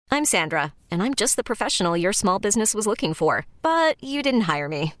I'm Sandra, and I'm just the professional your small business was looking for. But you didn't hire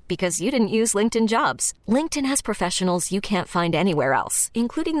me because you didn't use LinkedIn Jobs. LinkedIn has professionals you can't find anywhere else,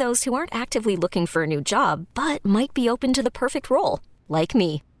 including those who aren't actively looking for a new job, but might be open to the perfect role, like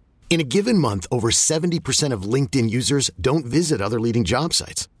me. In a given month, over 70% of LinkedIn users don't visit other leading job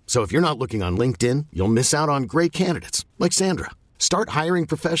sites. So if you're not looking on LinkedIn, you'll miss out on great candidates like Sandra. Start hiring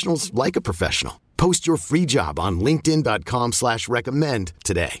professionals like a professional. Post your free job on linkedin.com/recommend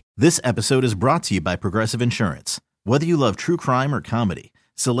today. This episode is brought to you by Progressive Insurance. Whether you love true crime or comedy,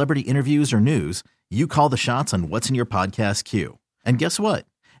 celebrity interviews or news, you call the shots on what's in your podcast queue. And guess what?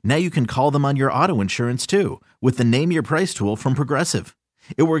 Now you can call them on your auto insurance too with the Name Your Price tool from Progressive.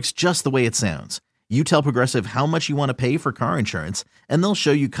 It works just the way it sounds. You tell Progressive how much you want to pay for car insurance, and they'll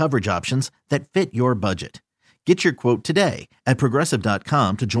show you coverage options that fit your budget. Get your quote today at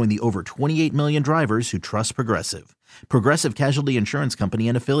Progressive.com to join the over 28 million drivers who trust Progressive. Progressive Casualty Insurance Company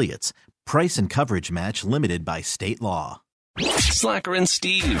and Affiliates. Price and coverage match limited by state law. Slacker and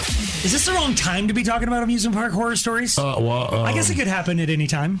Steve. Is this the wrong time to be talking about amusement park horror stories? I guess it could happen at any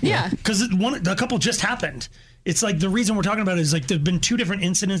time. Yeah. Because a couple just happened. It's like the reason we're talking about it is like there have been two different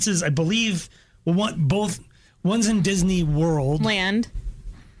incidences, I believe. Well, one's in Disney World. Land.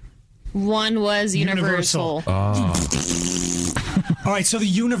 One was Universal. All right, so the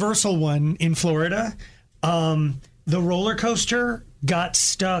Universal one in Florida, the roller coaster got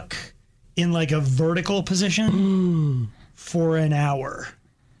stuck in like a vertical position for an hour.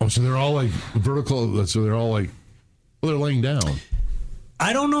 Oh, so they're all like vertical. So they're all like, they're laying down.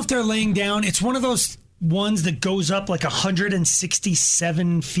 I don't know if they're laying down. It's one of those ones that goes up like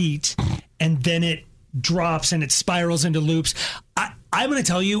 167 feet and then it drops and it spirals into loops. I'm going to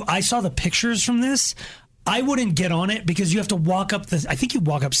tell you, I saw the pictures from this. I wouldn't get on it because you have to walk up I think you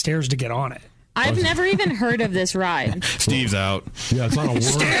walk upstairs to get on it. I've never even heard of this ride. Steve's out. Yeah, it's not a word.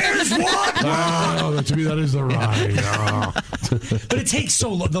 Stairs, what? Oh, to me, that is the ride. Oh. But it takes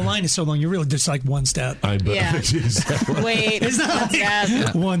so long. The line is so long. You're really just like one step. I bet. Yeah. Wait. It's not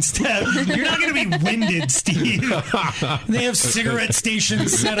like one step. You're not going to be winded, Steve. They have cigarette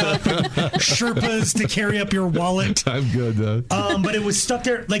stations set up, and Sherpas to carry up your wallet. I'm good, though. But it was stuck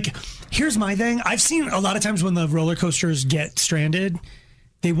there. Like, here's my thing. I've seen a lot of times when the roller coasters get stranded,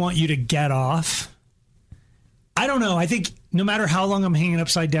 they want you to get off. I don't know. I think no matter how long I'm hanging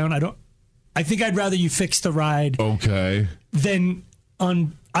upside down, I think I'd rather you fix the ride. Okay. Than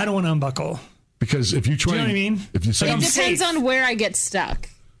I don't want to unbuckle. Because if you try, do you know what I mean? If you say It depends on where I get stuck.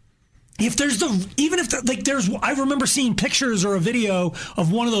 If there's I remember seeing pictures or a video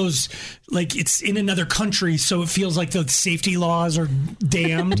of one of those, like it's in another country, so it feels like the safety laws are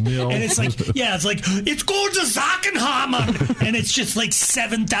damned. And it's like, it's going to Sackenhamen, and it's just like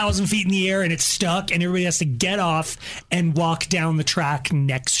 7,000 feet in the air, and it's stuck, and everybody has to get off and walk down the track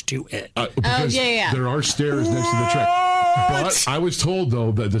next to it. Because there are stairs next to the track. But I was told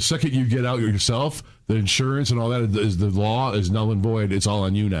though that the second you get out yourself, the insurance and all that is the law is null and void. It's all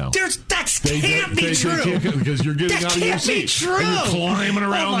on you now. That can't be true. Because you're getting out of your seat. True. And you're climbing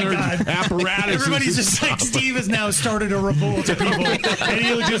around their apparatus. Everybody's just like, Steve has now started a revolt of people. And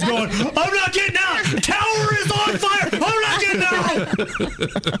he's just going, I'm not getting out. Tower is on fire. I'm not getting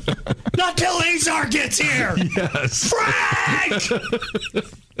out. Not till Azar gets here. Yes. Frank!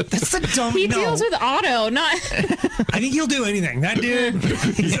 That's the dumb. He deals with auto, not. I think he'll do anything. That dude,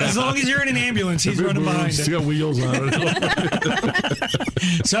 as long as you're in an ambulance, he's running behind it. He's got wheels on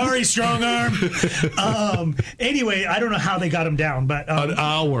it. Sorry, strong arm. Anyway, I don't know how they got him down, but an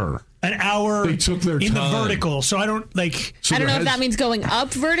hour. They took their time in the vertical, so I don't like. I don't know if that means going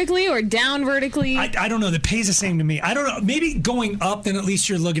up vertically or down vertically. I don't know. The pay's the same to me. I don't know. Maybe going up, then at least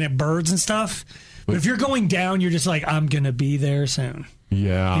you're looking at birds and stuff. But if you're going down, you're just like, I'm gonna be there soon.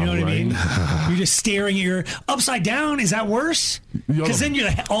 Yeah, you know what I mean? You're just staring at your upside down. Is that worse? Because then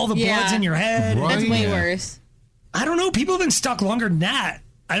all the blood's in your head. Right. That's way worse. I don't know. People have been stuck longer than that.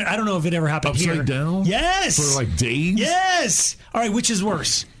 I don't know if it ever happened upside here. down? Yes. For like days? Yes. All right, which is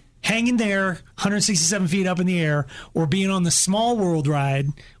worse? Hanging there, 167 feet up in the air, or being on the Small World ride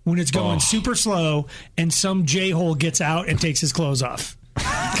when it's going super slow and some J-hole gets out and takes his clothes off.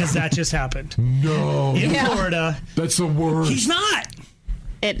 Because that just happened. No. In Florida. That's the worst. He's not.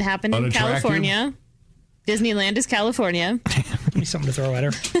 It happened in California. Disneyland is California. Give me something to throw at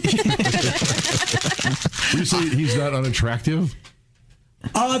her. You say he's not unattractive?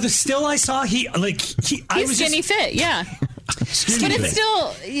 The still I saw, he's skinny fit, yeah. But it's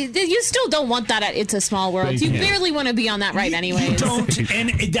still, you still don't want that at It's a Small World. You barely want to be on that ride anyways. You don't, and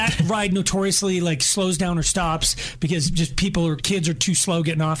that ride notoriously like slows down or stops because just people or kids are too slow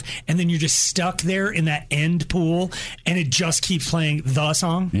getting off, and then you're just stuck there in that end pool, and it just keeps playing the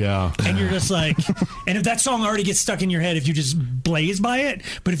song. Yeah. And you're just like, and if that song already gets stuck in your head, if you just blaze by it,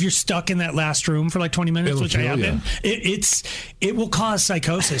 but if you're stuck in that last room for like 20 minutes, which I have been, it will cause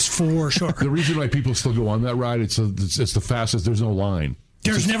psychosis for sure. The reason why people still go on that ride, it's the fastest. There's no line.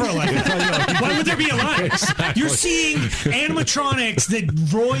 There's never a line. Why would there be a line? Exactly. You're seeing animatronics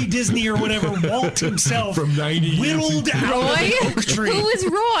that Roy Disney or whatever, Walt himself, from 90 whittled out of an oak tree. Who is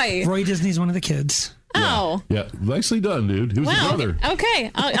Roy? Roy Disney's one of the kids. Oh. Yeah, nicely done, dude. Who's the brother?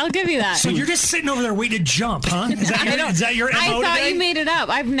 Okay, I'll give you that. So you're just sitting over there waiting to jump, huh? Is that your MO I thought today? You made it up.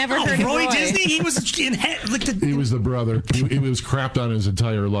 I've never heard of Roy Disney? He was in He was the brother. He was crapped on his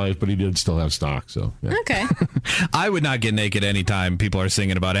entire life, but he did still have stock. So yeah. Okay. I would not get naked anytime people are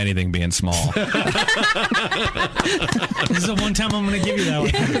singing about anything being small. This is the one time I'm going to give you that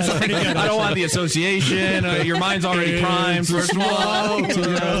one. That's pretty good. I don't want the association. Your mind's already primed for small.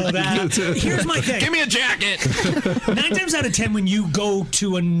 Here's my thing. Give me a jacket. 9 times out of 10, when you go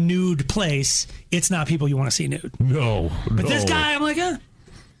to a nude place, it's not people you want to see nude. No. But this guy, I'm like,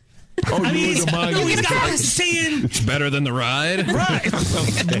 he's saying it's better than the ride. Right.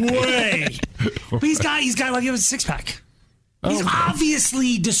 Way. But he's got like a 6-pack. He's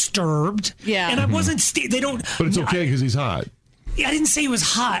obviously disturbed. Yeah. And I wasn't they don't But it's okay because he's hot. I didn't say he was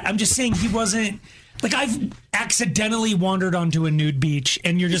hot. I'm just saying he wasn't. Like, I've accidentally wandered onto a nude beach,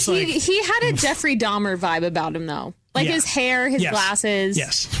 and you're just he had a Jeffrey Dahmer vibe about him, though. Like his hair, his glasses.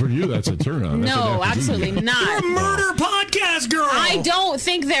 Yes. For you, that's a turn on. No, absolutely not. You're a murder podcast girl. I don't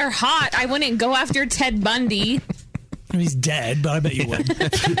think they're hot. I wouldn't go after Ted Bundy. He's dead, but I bet you would.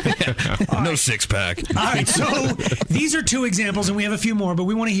 No 6-pack. All right, so these are 2 examples, and we have a few more, but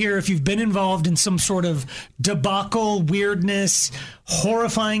we want to hear if you've been involved in some sort of debacle, weirdness,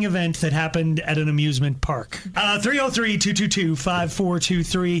 horrifying event that happened at an amusement park.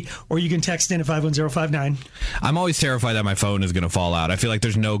 303-222-5423, or you can text in at 51059. I'm always terrified that my phone is going to fall out. I feel like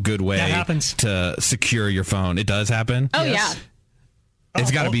there's no good way to secure your phone. It does happen? Oh, yes. Yeah.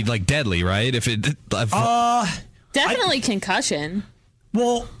 It's got to be, like, deadly, right? Definitely concussion.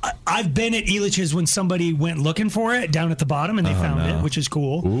 Well, I've been at Elitch's when somebody went looking for it down at the bottom and they found it, which is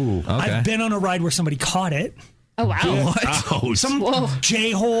cool. Ooh, okay. I've been on a ride where somebody caught it. Oh, wow. What? Some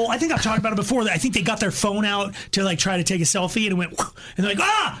J-hole. I think I've talked about it before. I think they got their phone out to like try to take a selfie and it went, and they're like,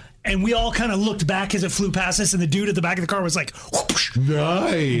 ah! And we all kind of looked back as it flew past us, and the dude at the back of the car was like, whoosh,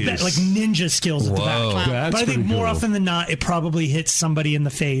 nice. like ninja skills at the back. Wow. But I think more often than not, it probably hits somebody in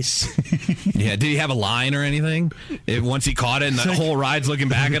the face. Yeah, did he have a line or anything? Once he caught it and the whole ride's looking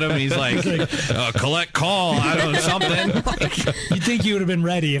back at him, and he's like, collect call, I don't know, something. You'd think you would have been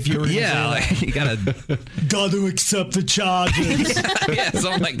ready if you were you gotta accept the charges. Yeah,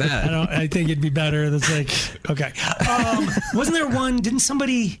 something like that. I think it'd be better. That's like, okay. Wasn't there one, didn't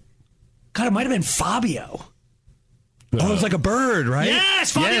somebody... God, it might have been Fabio. Oh, it was like a bird, right?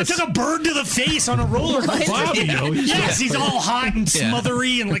 Yes, Fabio took a bird to the face on a roller coaster. Fabio? Yes, he's all hot and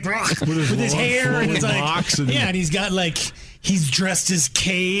smothery and like with his hair and it's like and he's got like he's dressed as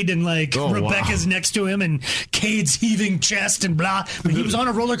Cade and like Rebecca's next to him and Cade's heaving chest and blah. But he was on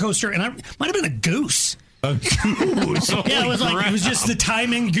a roller coaster and I might have been a goose. A goose. Yeah, it was just the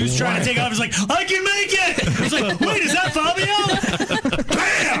timing. Goose trying to take off. He's like, I can make it. It was like, wait, is that Fabio?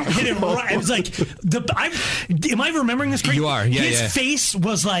 Bam! Hit him right. It was like am I remembering this correctly? You are. Yeah, His face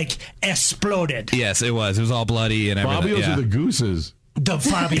was like exploded. Yes, it was. It was all bloody and everything. Fabio's are the gooses.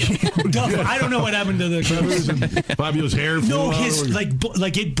 Fabio. I don't know what happened to the Fabio's hair. No, his like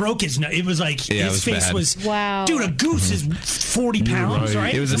it broke his nose. It was like his face was wow. Dude, a goose is 40 pounds,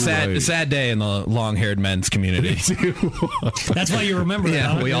 right? It was a sad day in the long-haired men's community. That's why you remember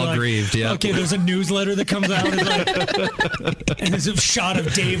that. Yeah, we all grieved. Yeah. Okay, there's a newsletter that comes out, and there's a shot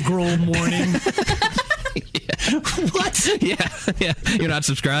of Dave Grohl mourning. What? Yeah. You're not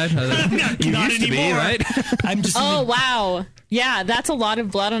subscribed? You not used anymore. to be, right? I'm just. Oh wow. Yeah, that's a lot of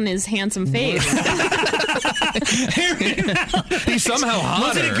blood on his handsome face. He's somehow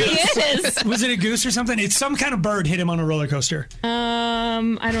hotter. He is. Was it a goose or something? It's some kind of bird hit him on a roller coaster.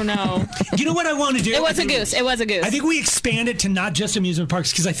 I don't know. You know what I want to do? It was a goose. It was a goose. I think we expand it to not just amusement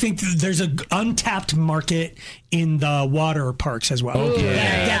parks because I think there's an untapped market in the water parks as well. Ooh,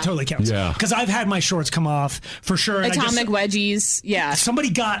 that totally counts. Yeah. Because I've had my shorts come off for sure. Atomic wedgies. Yeah. Somebody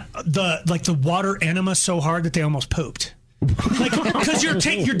got the water enema so hard that they almost pooped. Like, because you're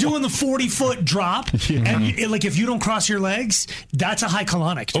doing the 40-foot drop, and if you don't cross your legs, that's a high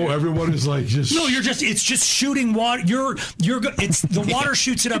colonic. Dude. Oh, everyone is like just. No, it's just shooting water. It's the water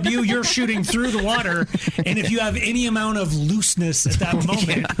shoots it up you. You're shooting through the water, and if you have any amount of looseness at that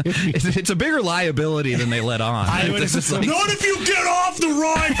moment, it's a bigger liability than they let on. Not if you get off the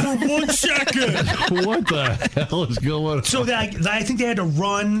ride for 1 second. What the hell is going on? So I think they had to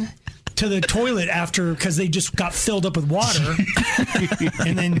run to the toilet after because they just got filled up with water.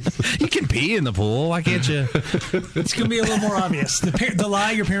 And then you can pee in the pool. Why can't you? It's going to be a little more obvious. The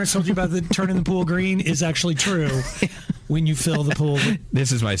lie your parents told you about turning the pool green is actually true when you fill the pool.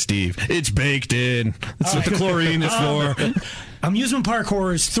 This is my Steve. It's baked in. That's what the chlorine is for. Amusement Park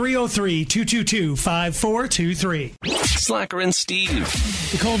Horrors, 303-222-5423. Slacker and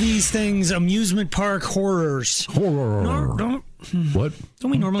Steve. We call these things amusement park horrors. Horror. What? Don't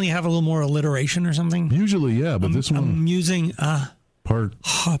we normally have a little more alliteration or something? Usually, yeah, but this one. Amusing park.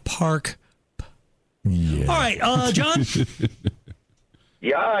 Park. Yeah. All right, John?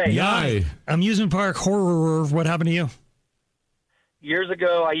 Yay. Amusement park horror. What happened to you? Years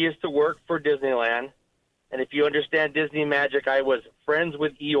ago, I used to work for Disneyland. And if you understand Disney magic, I was friends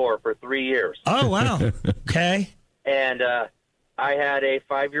with Eeyore for 3 years. Oh, wow. Okay. And I had a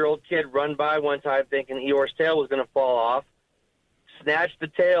 5-year-old kid run by one time thinking Eeyore's tail was going to fall off. Snatched the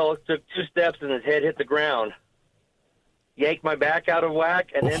tail, took 2 steps, and his head hit the ground. Yanked my back out of whack,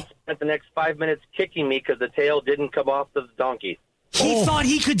 and then spent the next 5 minutes kicking me because the tail didn't come off the donkey. He thought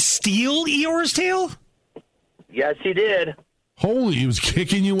he could steal Eeyore's tail? Yes, he did. Holy, he was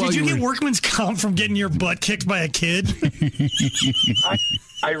kicking you while Did you get workman's comp from getting your butt kicked by a kid?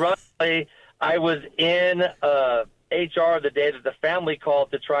 Ironically, I was in HR the day that the family called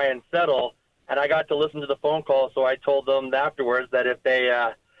to try and settle, and I got to listen to the phone call, so I told them afterwards that if they,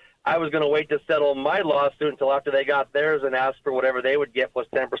 I was going to wait to settle my lawsuit until after they got theirs and asked for whatever they would get plus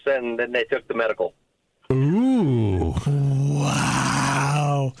 10%, and then they took the medical. Ooh.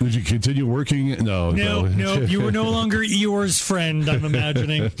 Wow. Did you continue working? No. You were no longer Eeyore's friend, I'm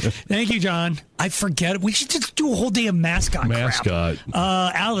imagining. Thank you, John. I forget. We should just do a whole day of mascot crap.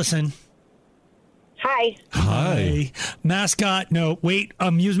 Allison. Hi. Mascot. No, wait.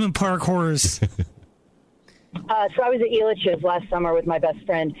 Amusement park horrors. So I was at Elitch's last summer with my best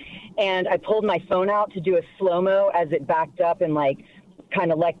friend, and I pulled my phone out to do a slow-mo as it backed up and,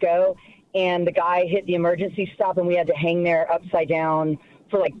 kind of let go. And the guy hit the emergency stop, and we had to hang there upside down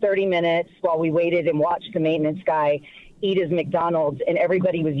for 30 minutes while we waited and watched the maintenance guy eat his McDonald's. And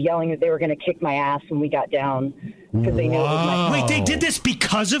everybody was yelling that they were going to kick my ass when we got down because they knew it was my phone. Wait, they did this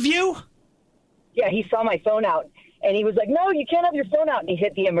because of you? Yeah, he saw my phone out, and he was like, no, you can't have your phone out. And he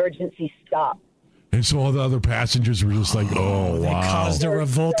hit the emergency stop. And so all the other passengers were just like, oh, they caused a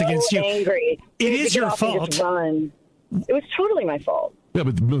revolt against you. Angry. It is your fault. It was totally my fault. Yeah,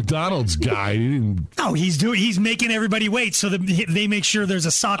 but the McDonald's guy didn't. No, he's making everybody wait so that they make sure there's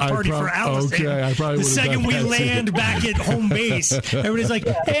a sock party for Allison. Okay, I probably the second we land back at home base, everybody's like,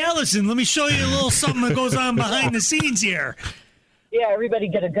 hey, Allison, let me show you a little something that goes on behind the scenes here. Yeah, everybody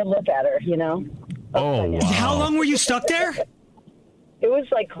get a good look at her, Oh, wow. How long were you stuck there? It was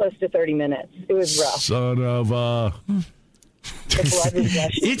close to 30 minutes. It was rough. Son of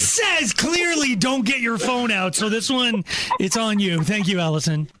It says clearly don't get your phone out, so this one, it's on you. Thank you,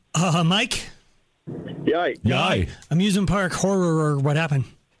 Allison. Mike? Yay. Amusement park horror, what happened?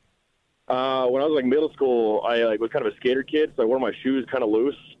 When I was middle school, I was kind of a skater kid, so I wore my shoes kind of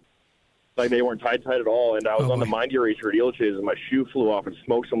loose. They weren't tight at all, and I was on the Mind Eraser at Elitch's, and my shoe flew off and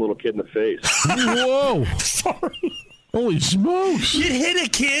smoked some little kid in the face. Whoa! Sorry. Holy smokes! You hit a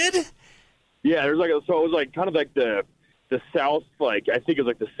kid? Yeah, there's so it was kind of the south, I think it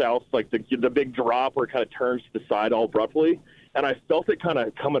was the south, the big drop where it kind of turns to the side all abruptly, and I felt it kind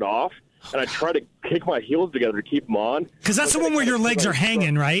of coming off, and I tried to kick my heels together to keep them on. Because that's the one where your legs are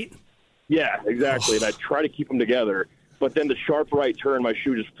hanging, right? Yeah, exactly, and I try to keep them together. But then the sharp right turn, my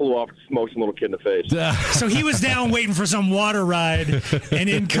shoe just flew off and smoked some little kid in the face. So he was down waiting for some water ride, and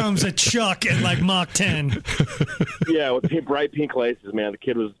in comes a Chuck at Mach 10. Yeah, with bright pink laces, man. The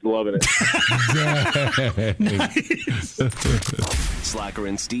kid was loving it. Nice. Slacker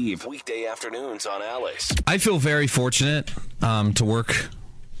and Steve, weekday afternoons on Alice. I feel very fortunate to work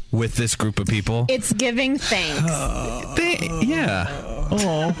with this group of people. It's giving thanks.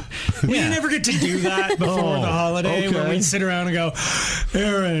 We never get to do that before the holiday when we sit around and go,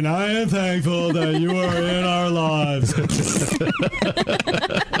 Erin, I am thankful that you are in our lives.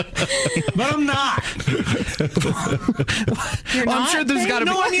 But I'm not. You're not? I'm sure there's got to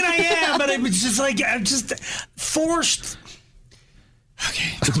be. No, I mean, I am, but it was just I'm just forced.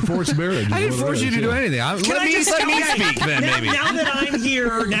 Okay. It's a forced marriage. I didn't force you to do anything. Let me speak then, maybe. Now that I'm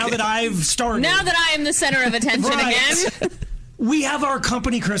here, now that I've started. Now that I am the center of attention again. We have our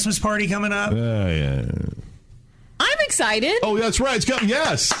company Christmas party coming up. Yeah. I'm excited. Oh, that's right. It's coming.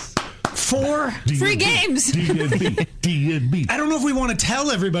 Yes. 4 free games. D&B. I don't know if we want to tell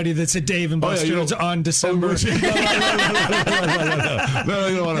everybody that's at Dave and Buster's on December.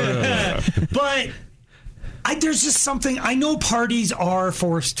 No. But there's just something. I know parties are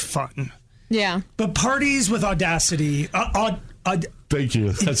forced fun. Yeah. But parties with audacity. Thank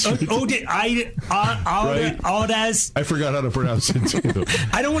you. That's right. I forgot how to pronounce it too.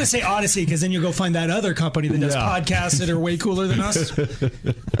 I don't want to say Odyssey because then you'll go find that other company that does podcasts that are way cooler than us.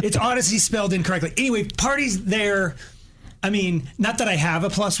 It's Odyssey spelled incorrectly. Anyway, parties there. I mean, not that I have a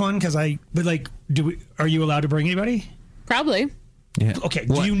 +1 but like, are you allowed to bring anybody? Probably. Yeah. Okay.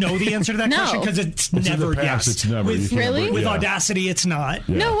 Do you know the answer to that No. question? Because it's never yes. It's never. Really? With Audacity, it's not.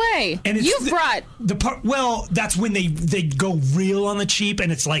 Yeah. No way. And you've brought the part. Well, that's when they go real on the cheap, and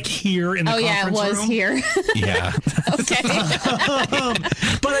it's like here in the conference room. Oh yeah, it was here. Yeah. Okay.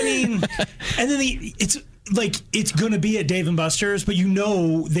 But I mean, and then it's like it's going to be at Dave & Buster's, but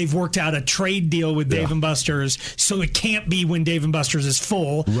they've worked out a trade deal with Dave & Buster's, so it can't be when Dave & Buster's is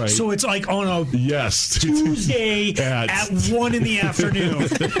full. Right. So it's like on a Tuesday at 1 in the afternoon,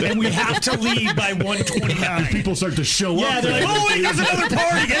 and we have to leave by 1:29. People start to show up. Yeah, they're like, oh, wait, there's another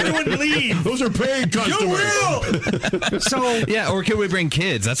party. Everyone leave. Those are paying customers. You will. Yeah, or could we bring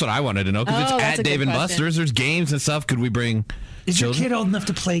kids? That's what I wanted to know, because it's at Dave & Buster's. There's games and stuff. Could we bring Is children? your kid old enough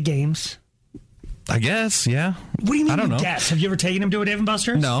to play games? I guess, yeah. What do you mean? I don't know. Guess? Have you ever taken him to a Dave &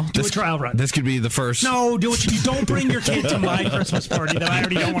 Buster's? No. Do a trial run. This could be the first. No, do it. You don't bring your kid to my Christmas party that I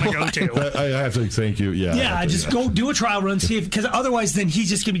already don't want to go to. I have to thank you. Yeah. Yeah, just go do a trial run, see if, because otherwise, then he's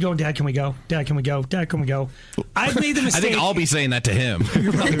just gonna be going, Dad, can we go? Dad, can we go? Dad, can we go? I've made the mistake. I think I'll be saying that to him.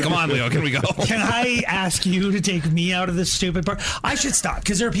 Come on, Leo, can we go? Can I ask you to take me out of this stupid party? I should stop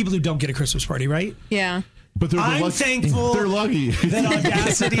because there are people who don't get a Christmas party, right? Yeah. But I'm thankful they're lucky that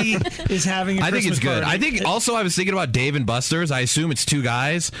Audacity is having a Christmas party. I think it's good. I think also I was thinking about Dave & Buster's. I assume it's 2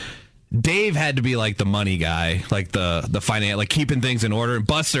 guys. Dave had to be like the money guy, like the finance, like keeping things in order.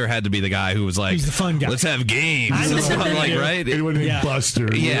 Buster had to be the guy who was like, he's the fun guy. Let's have games. Like, right? Anyone named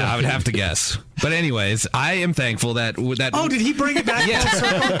Buster. Yeah, I would have to guess. But anyways, I am thankful that. Oh, did he bring it back?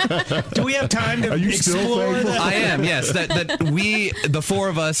 Yeah. Do we have time to Are you explore still thankful? I am, yes. That we, the 4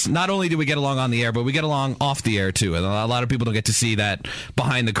 of us, not only do we get along on the air, but we get along off the air too. And a lot of people don't get to see that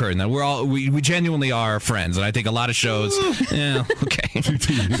behind the curtain. That we genuinely are friends. And I think a lot of shows, yeah, okay.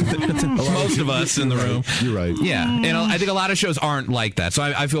 Most of us in the room. You're right. Yeah. And I think a lot of shows aren't like that. So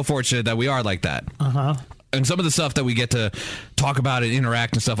I feel fortunate that we are like that. Uh-huh. And some of the stuff that we get to talk about and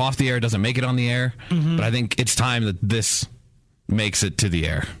interact and stuff off the air doesn't make it on the air. Mm-hmm. But I think it's time that this makes it to the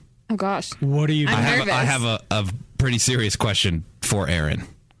air. Oh, gosh. What are you doing? I have a pretty serious question for Erin.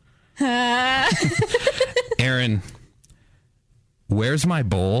 Erin, where's my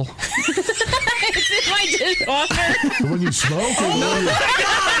bowl? It's in my dishwasher. When you smoke? Oh my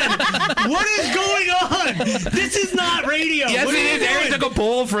God! What is going on? This is not radio. Yes, it is. Erin took a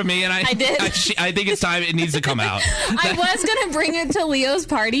bowl from me, and I did. I think it's time. It needs to come out. I was gonna bring it to Leo's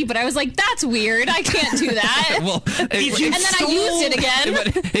party, but I was like, "That's weird. I can't do that." Well, and then I used it again.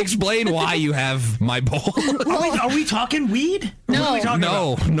 But explain why you have my bowl. Are we talking weed? No. What are we talking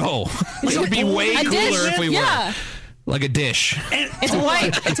about? No. It would be way A cooler dish? if we were. Like a dish. And, It's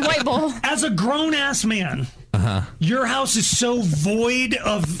white. It's a white bowl. as a grown-ass man, your house is so void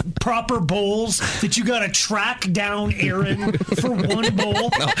of proper bowls that you got to track down Erin for one bowl.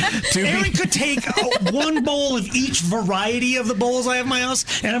 Erin could take one bowl of each variety of the bowls I have in my house,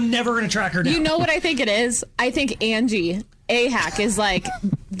 and I'm never going to track her down. You know what I think it is? I think Angie A-Hack is like,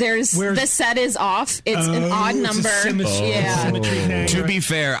 the set is off. It's an odd number. Symmetry To be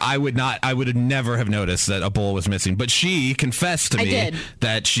fair, I would never have noticed that a bowl was missing. But she confessed to me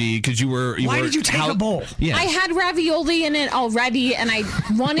that because you were. Why did you take a bowl? Yeah. I had ravioli in it already, and I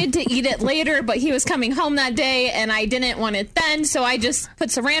wanted to eat it later, but he was coming home that day, and I didn't want it then, so I just put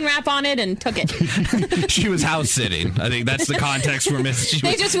saran wrap on it and took it. She was house sitting. I think that's the context we're missing.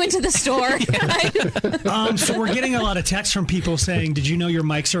 They just went to the store. So we're getting a lot of texts from people saying, "Did you know your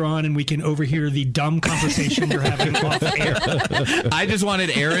mics are on and we can overhear the dumb conversation you're having off air?" I just wanted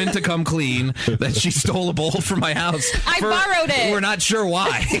Erin to come clean that she stole a bowl from my house. I borrowed it. We're not sure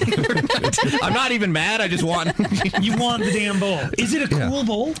why. I'm not even mad. I just want. You want the damn bowl. Is it a cool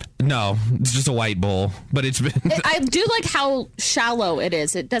bowl? No, it's just a white bowl. But it's been. I do like how shallow it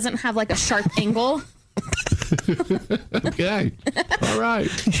is. It doesn't have like a sharp angle. Okay. All right.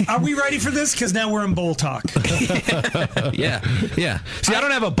 Are we ready for this? Because now we're in bowl talk. Yeah. See, I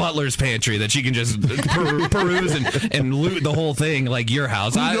don't have a butler's pantry that she can just peruse and loot the whole thing like your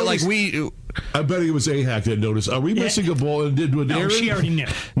house. I bet it was A-Hack that noticed. Are we missing a bowl? And did No, Erin? she already knew.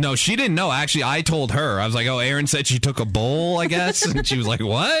 No, she didn't know. Actually, I told her. I was like, "Oh, Erin said she took a bowl, I guess." And she was like,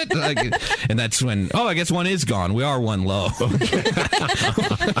 "What?" And that's when, I guess one is gone. We are one low.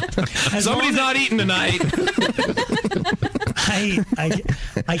 Somebody's not eating tonight. I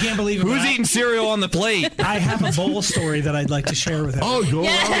can't believe it. Who's eating cereal on the plate? I have a bowl story that I'd like to share with everyone. Oh, go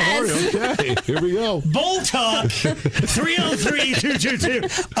on. Okay, here we go. Bowl talk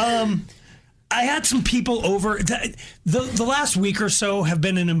 303-222. I had some people over. The last week or so have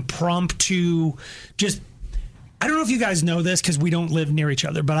been an impromptu, I don't know if you guys know this because we don't live near each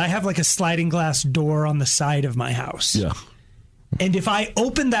other, but I have like a sliding glass door on the side of my house. Yeah. And if I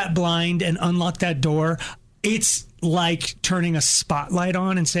open that blind and unlock that door, it's like turning a spotlight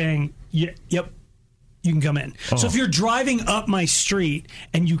on and saying, yep, you can come in. Oh. So if you're driving up my street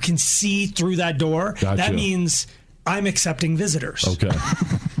and you can see through that door, that means I'm accepting visitors. Okay.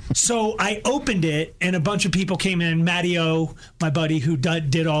 So I opened it, and a bunch of people came in. Matty-O, my buddy, who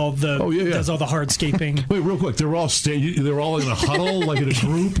did all the does all the hardscaping. Wait, real quick. They're all in a huddle, like in a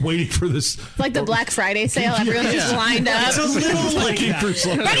group, waiting for this. Like the Black Friday sale, everyone's just lined up. It's a little like that.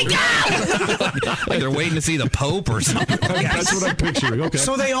 Ready, go! Like they're waiting to see the Pope or something. That's what I'm picturing. Okay.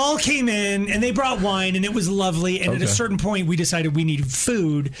 So they all came in, and they brought wine, and it was lovely. And at a certain point, we decided we needed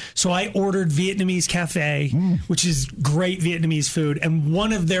food. So I ordered Vietnamese cafe, which is great Vietnamese food, and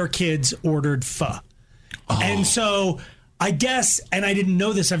one of their kids ordered pho. And so I guess, and I didn't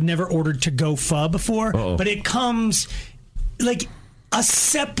know this, I've never ordered to-go pho before, but it comes like a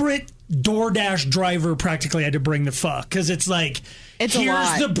separate DoorDash driver practically had to bring the pho, because it's like,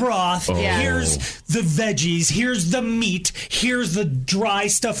 here's the broth, here's the veggies, here's the meat, here's the dry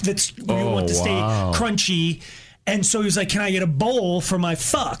stuff that's you want to stay crunchy. And so he was like, "Can I get a bowl for my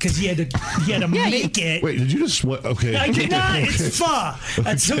pho?" Because he had to make it. Wait, did you just? Okay, I did not. It's pho.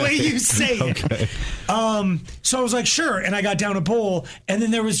 That's the way you say it. Okay. So I was like, "Sure," and I got down a bowl, and then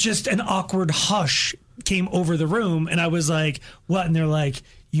there was just an awkward hush came over the room, and I was like, "What?" And they're like,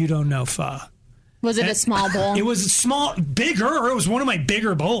 "You don't know pho." Was it a small bowl? It was bigger. It was one of my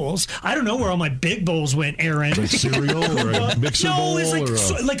bigger bowls. I don't know where all my big bowls went, Erin. Like cereal or a mixer bowl? No,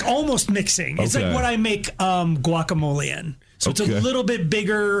 it's like almost mixing. It's like what I make guacamole in. So it's a little bit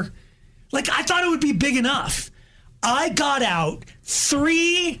bigger. Like, I thought it would be big enough. I got out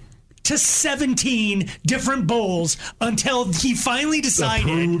 3 to 17 different bowls until he finally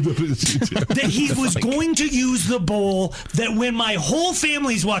decided that he was going to use the bowl that when my whole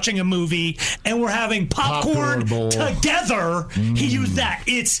family's watching a movie and we're having popcorn together, he used that.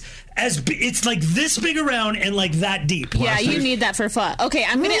 It's like this big around and like that deep. Yeah, you need that for pho. Okay,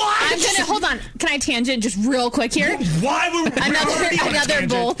 I'm gonna hold on. Can I tangent just real quick here? Why would another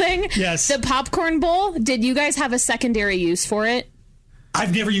bowl thing? Yes. The popcorn bowl. Did you guys have a secondary use for it?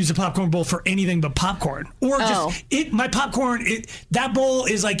 I've never used a popcorn bowl for anything but popcorn. Or just my popcorn, that bowl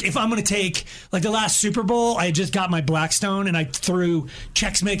is like, if I'm going to take, like the last Super Bowl, I just got my Blackstone and I threw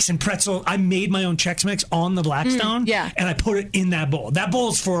Chex Mix and pretzel. I made my own Chex Mix on the Blackstone. And I put it in that bowl. That bowl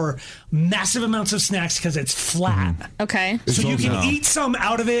is for massive amounts of snacks because it's flat. Okay. So you can eat some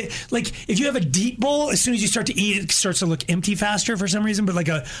out of it. Like if you have a deep bowl, as soon as you start to eat, it starts to look empty faster for some reason. But like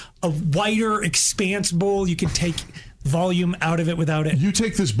a wider expanse bowl, you can take volume out of it without it. You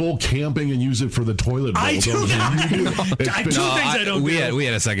take this bowl camping and use it for the toilet bowl. I do not. I do things I don't do. We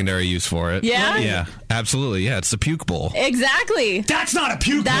had a secondary use for it. Yeah? Yeah, absolutely. Yeah, it's the puke bowl. Exactly. That's not a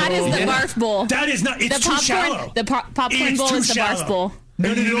puke bowl. That is the barf bowl. That is not. It's too shallow. The popcorn bowl is the barf bowl. No,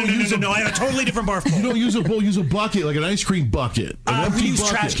 I have a totally different barf bowl. You don't use a bowl, use a bucket, like an ice cream bucket. We use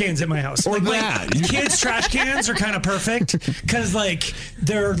trash cans at my house. Or that. Kids' trash cans are kind of perfect because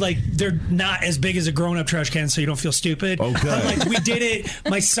they're not as big as a grown-up trash can, so you don't feel stupid. Okay. But like we did it.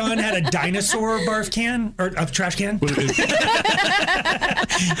 My son had a dinosaur barf can or a trash can, but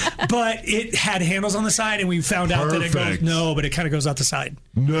it had handles on the side, and we found out that it goes but it kind of goes out the side.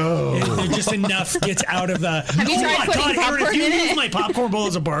 No, just enough gets out of the. Have you tried putting popcorn Aaron, if you in use it? my popcorn bowl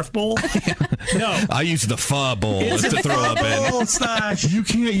as a barf bowl? No. I use the pho bowl to throw up in. You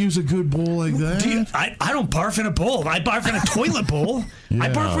can't use a good bowl like that. I don't barf in a bowl. I barf in a toilet bowl. I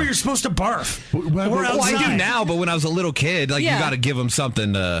barf where you're supposed to barf. Well, I do now, but when I was a little kid, you got to give them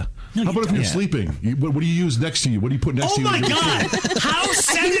something to. How about if you're sleeping? What do you use next to you? What do you put next to you? Oh my God! How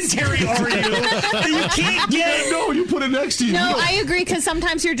sedentary are you that you can't get? No, you put it next to you. No, I agree, because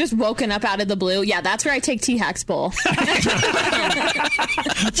sometimes you're just woken up out of the blue. Yeah, that's where I take T-Hack's bowl. We'll get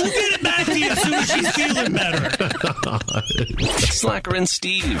it back to you as soon as she's feeling better. Slacker and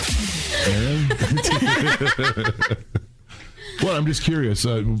Steve. Well, I'm just curious.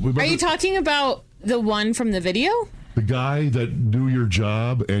 Are you talking about the one from the video? The guy that knew your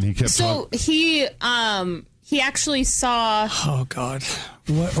job and he kept So he actually saw. Oh God,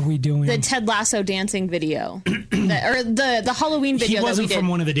 what are we doing? The Ted Lasso dancing video, the Halloween video. He wasn't that we did. from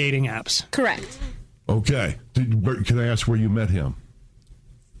one of the dating apps. Correct. Okay. Can I ask where you met him?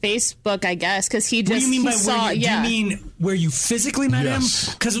 Facebook, I guess, because he just What do you mean by saw. do you mean where you physically met him?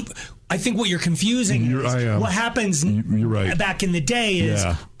 Because I think what you're confusing is what happens You're right. back in the day is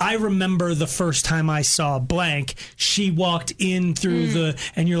I remember the first time I saw blank, she walked in through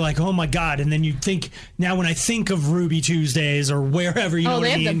and you're like, oh my God. And then you think, now when I think of Ruby Tuesdays or wherever, you know what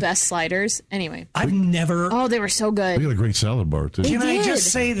I mean? They have the best sliders. Anyway. I've never. Oh, they were so good. We got a great salad bar, too. Can I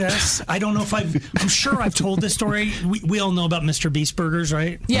just say this? I don't know if I'm sure I've told this story. We all know about Mr. Beast burgers,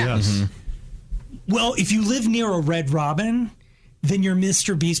 right? Yeah. Yes. Mm-hmm. Well, if you live near a Red Robin, then your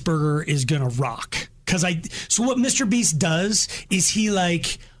Mr. Beast burger is gonna rock. So what Mr. Beast does is he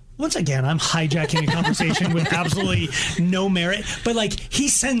once again, I'm hijacking a conversation with absolutely no merit, but he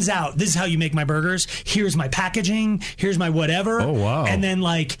sends out, this is how you make my burgers. Here's my packaging. Here's my whatever. Oh, wow. And then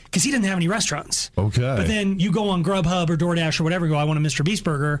because he didn't have any restaurants. Okay. But then you go on Grubhub or DoorDash or whatever, go, I want a Mr. Beast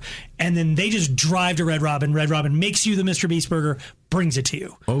burger. And then they just drive to Red Robin. Red Robin makes you the Mr. Beast burger, brings it to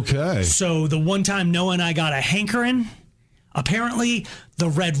you. Okay. So the one time Noah and I got a hankering, apparently the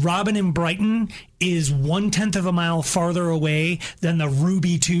Red Robin in Brighton is 1/10 of a mile farther away than the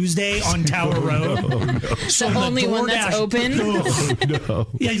Ruby Tuesday on Tower Road. No. So the only one that's open. No.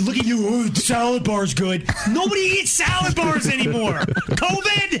 Yeah, look at you. Oh, the salad bar's good. Nobody eats salad bars anymore.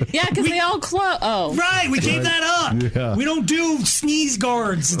 COVID. Yeah, because they all close. Oh, right. We gave that up. Yeah. We don't do sneeze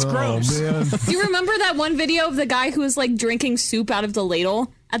guards. It's gross. Man. Do you remember that one video of the guy who was drinking soup out of the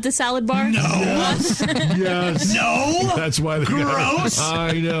ladle at the salad bar? No. Yes. No. That's why they gross.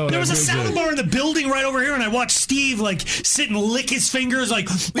 I know. There was a salad bar in the building right over here, and I watched Steve sit and lick his fingers.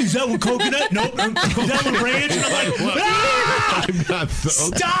 Is that one coconut? Nope. Is that one ranch? And I'm like,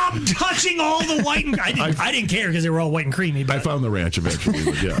 stop touching all the white and I didn't care because they were all white and creamy. But I found the ranch eventually.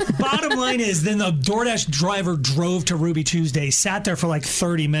 But yeah. Bottom line is, then the DoorDash driver drove to Ruby Tuesday, sat there for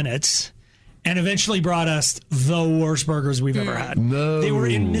 30 minutes. And eventually brought us the worst burgers we've ever had. No. They were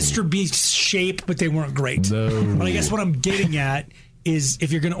in Mr. Beast's shape, but they weren't great. No. But I guess what I'm getting at is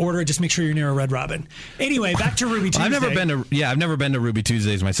if you're going to order it, just make sure you're near a Red Robin. Anyway, back to Ruby Tuesday. I've never been to Ruby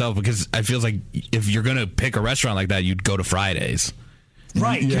Tuesdays myself because I feel like if you're going to pick a restaurant like that, you'd go to Fridays.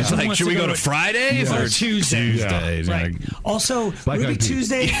 Right. Yeah. It's should we go to Fridays or Tuesdays? Tuesdays? Yeah. Right. Also, Ruby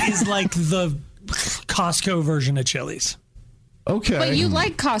Tuesday is like the Costco version of Chili's. Okay. But you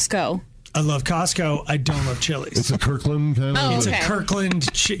like Costco. I love Costco. I don't love Chili's. It's a Kirkland kind of. Oh, It's okay. a Kirkland.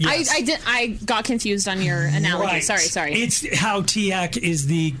 Yes. I got confused on your analogy. Right. Sorry. It's how Tiak is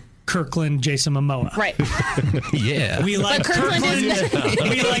the Kirkland Jason Momoa. Right. Yeah. We like Kirkland Kirkland.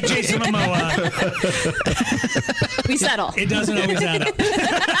 We like Jason Momoa. We settle. It doesn't always add up.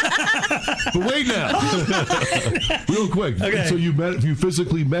 But wait now, real quick. Okay. So you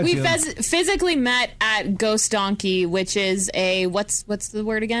physically met We him. physically met at Ghost Donkey, which is a what's the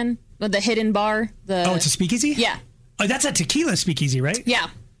word again? The hidden bar. It's a speakeasy? Yeah. Oh, that's a tequila speakeasy, right? Yeah.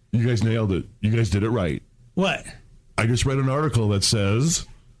 You guys nailed it. You guys did it right. What? I just read an article that says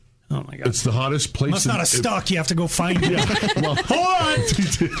Oh my God! it's the hottest place. Must not have stuck. You have to go find it. Well, hold on.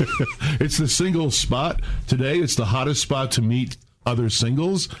 It's the single spot today. It's the hottest spot to meet other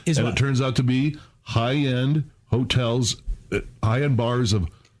singles, and it turns out to be high-end hotels, high-end bars of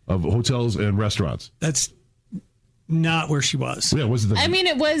hotels and restaurants. That's not where she was. Yeah, was it?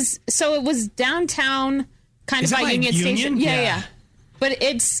 It was downtown, kind Is of that by like Union Station. Union? Yeah. But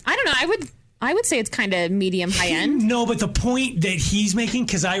it's I don't know. I would say it's kind of medium high end. No, but the point that he's making,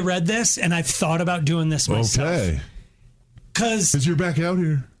 because I read this and I've thought about doing this myself. Okay. Because you're back out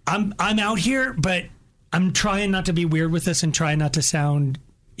here. I'm out here, but I'm trying not to be weird with this and trying not to sound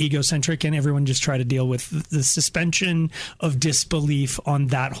egocentric, and everyone just try to deal with the suspension of disbelief on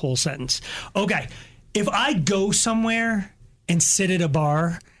that whole sentence. Okay. If I go somewhere and sit at a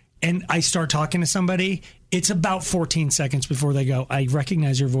bar and I start talking to somebody, it's about 14 seconds before they go, I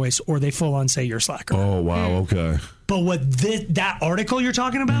recognize your voice, or they full on say you're a slacker. Oh, wow. Okay. But what that article you're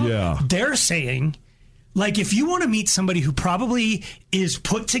talking about, they're saying, if you want to meet somebody who probably is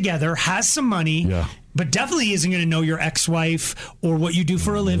put together, has some money, but definitely isn't going to know your ex-wife or what you do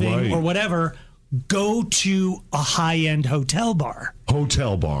for a living or whatever, go to a high-end hotel bar.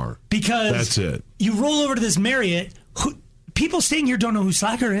 Because that's it. You roll over to this Marriott. People staying here don't know who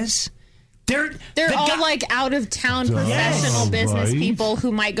Slacker is. They're all like out of town professional business people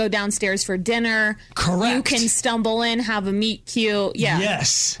who might go downstairs for dinner. Correct. You can stumble in, have a meet cute. Yeah.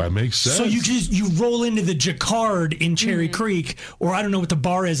 Yes. That makes sense. So you roll into the Jacquard in Cherry Creek, or I don't know what the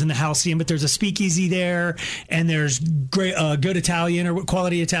bar is in the Halcyon, but there's a speakeasy there, and there's great good Italian or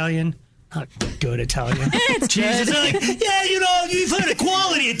quality Italian. Not good Italian. It's Jesus, good. they're like, yeah, you've heard of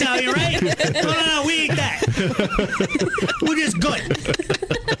quality Italian, right? No, we ain't that. We're just good.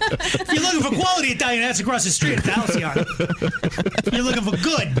 If you're looking for quality Italian, that's across the street at the Halcyon. You're looking for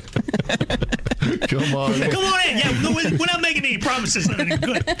good. Come on. Come on in. Yeah, no, we're not making any promises that are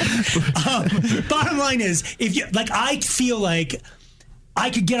good. Bottom line is, I feel like I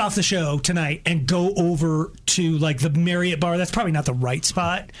could get off the show tonight and go over to like the Marriott bar. That's probably not the right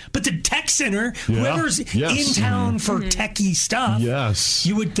spot, but the tech center, whoever's in town for techie stuff,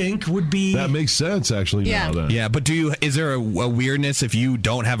 you would think would be. That makes sense, actually. Now then. Yeah, but is there a weirdness if you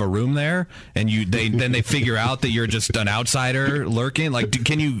don't have a room there and they figure out that you're just an outsider lurking? Like,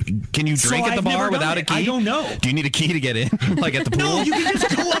 can you drink at the bar without a key? I don't know. Do you need a key to get in, like at the pool? No, you can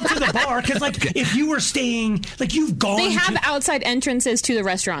just go up to the bar because, like, if you were staying, like, you've gone. They have outside entrances to the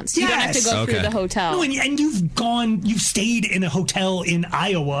restaurants. You don't have to go through the hotel. No, and you've stayed in a hotel in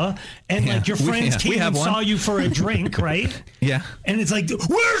Iowa, and like your friends came and saw you for a drink, right? Yeah. And it's like,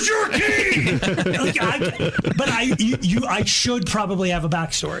 where's your key? I should probably have a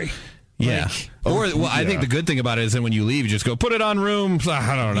backstory. Yeah. I think the good thing about it is that when you leave, you just go, put it on room.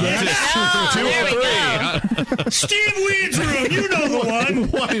 I don't know. Yeah. There we go. Steve Weed's room. You know the one.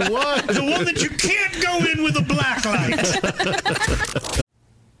 What? The one that you can't go in with a black light.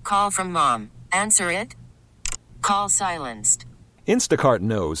 Call from mom. Answer it. Call silenced. Instacart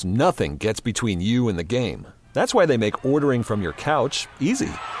knows nothing gets between you and the game. That's why they make ordering from your couch easy.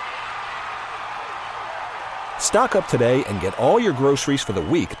 Stock up today and get all your groceries for the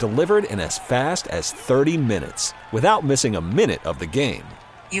week delivered in as fast as 30 minutes without missing a minute of the game.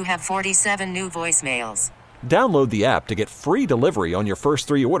 You have 47 new voicemails. Download the app to get free delivery on your first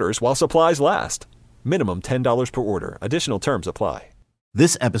 3 orders while supplies last. Minimum $10 per order. Additional terms apply.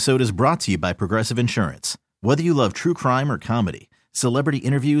 This episode is brought to you by Progressive Insurance. Whether you love true crime or comedy, celebrity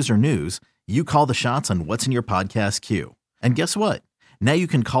interviews or news, you call the shots on what's in your podcast queue. And guess what? Now you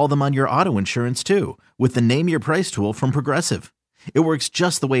can call them on your auto insurance too with the Name Your Price tool from Progressive. It works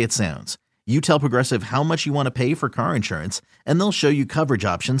just the way it sounds. You tell Progressive how much you want to pay for car insurance, and they'll show you coverage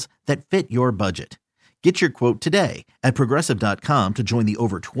options that fit your budget. Get your quote today at Progressive.com to join the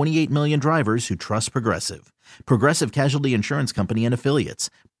over 28 million drivers who trust Progressive. Progressive Casualty Insurance Company and Affiliates.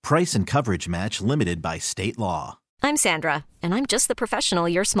 Price and coverage match limited by state law. I'm Sandra, and I'm just the professional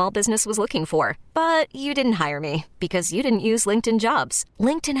your small business was looking for. But you didn't hire me because you didn't use LinkedIn Jobs.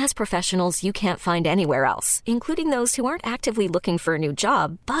 LinkedIn has professionals you can't find anywhere else, including those who aren't actively looking for a new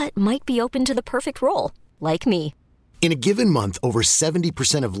job, but might be open to the perfect role, like me. In a given month, over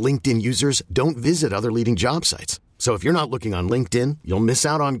 70% of LinkedIn users don't visit other leading job sites. So if you're not looking on LinkedIn, you'll miss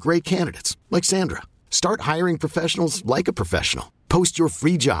out on great candidates like Sandra. Start hiring professionals like a professional. Post your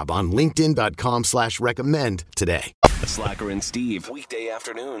free job on linkedin.com/recommend today. Slacker and Steve, weekday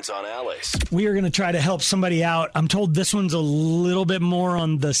afternoons on Alice. We are going to try to help somebody out. I'm told this one's a little bit more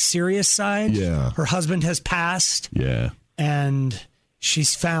on the serious side. Yeah. Her husband has passed. Yeah. And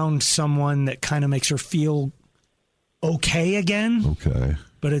she's found someone that kind of makes her feel okay again. Okay.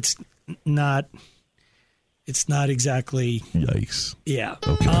 But it's not exactly. Yikes. Yeah.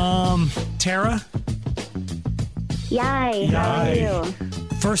 Okay. Tara? Yay. How are you?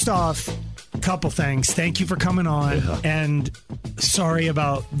 First off, couple things. Thank you for coming on, and sorry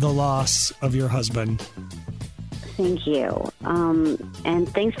about the loss of your husband. Thank you. And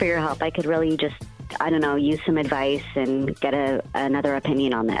thanks for your help. I could really just, use some advice and get another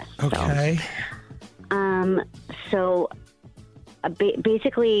opinion on this. Okay.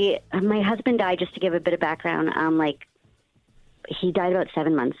 Basically, my husband died, just to give a bit of background. He died about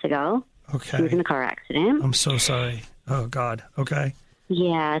 7 months ago. Okay. He was in a car accident. I'm so sorry. Oh, God. Okay.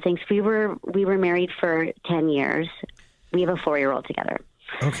 Yeah, thanks. We were married for 10 years. We have a 4-year-old together.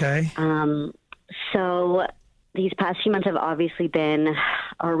 Okay. So these past few months have obviously been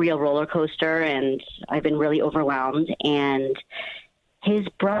a real roller coaster, and I've been really overwhelmed. And his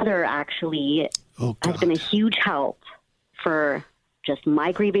brother actually has been a huge help for just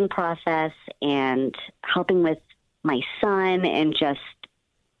my grieving process and helping with my son and just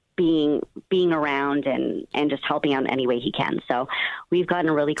being around and just helping out in any way he can. So we've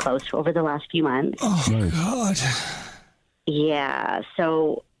gotten really close over the last few months. Oh, nice. God. Yeah.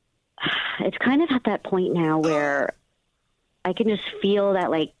 So it's kind of at that point now where I can just feel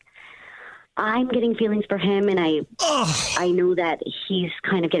that, like, I'm getting feelings for him, and I know that he's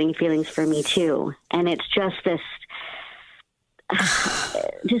kind of getting feelings for me too. And it's just this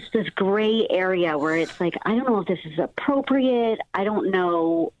gray area where it's like, I don't know if this is appropriate. I don't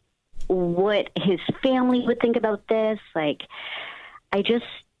know what his family would think about this. Like, I just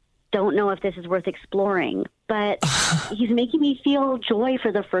don't know if this is worth exploring. But he's making me feel joy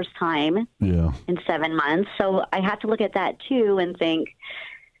for the first time in 7 months. So I have to look at that too and think,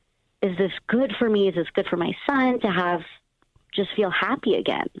 is this good for me? Is this good for my son to just feel happy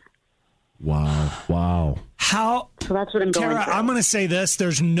again? Wow. So that's what I'm going Tara, through. I'm going to say this.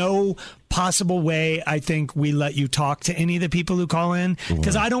 There's no possible way I think we let you talk to any of the people who call in,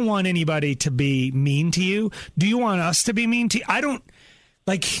 because I don't want anybody to be mean to you. Do you want us to be mean to you? I don't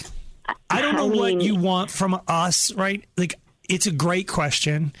know what you want from us, right? Like, it's a great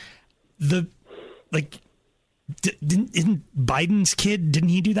question. Didn't Biden's kid, didn't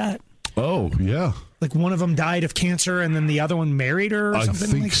he do that? Oh, yeah. Like, one of them died of cancer and then the other one married her or something?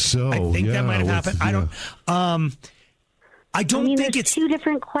 I think so. I think that might have happened. I don't think it's two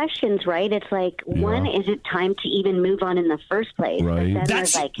different questions, right? It's like, one, is it time to even move on in the first place? Right. But then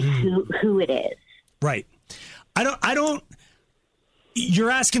there's like who it is. Right. I don't.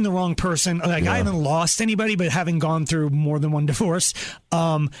 You're asking the wrong person. Like, I haven't lost anybody, but having gone through more than one divorce,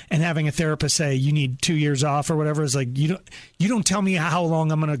 and having a therapist say you need 2 years off or whatever is like, you don't tell me how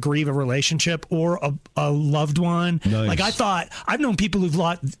long I'm going to grieve a relationship or a loved one. Nice. Like, I've known people who've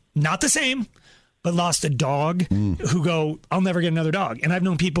lost, not the same, but lost a dog who go, I'll never get another dog. And I've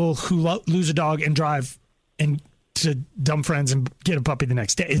known people who lose a dog and drive and to dumb friends and get a puppy the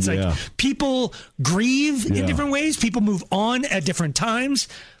next day. It's like people grieve in different ways. People move on at different times.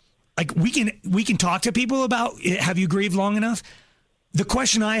 Like, we can talk to people about, have you grieved long enough? The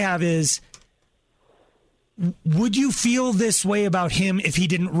question I have is, would you feel this way about him if he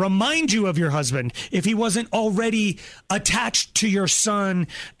didn't remind you of your husband? If he wasn't already attached to your son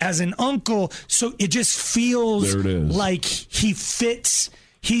as an uncle? So it just feels like he fits.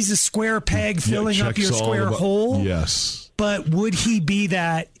 He's a square peg filling up your square hole. Yes. But would he be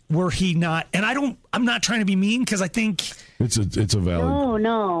that were he not? And I'm not trying to be mean, because I think it's a valid.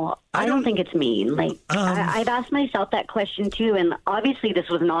 No. I don't think it's mean. Like, I've asked myself that question too. And obviously this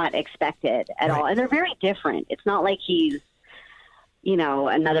was not expected at all. And they're very different. It's not like he's,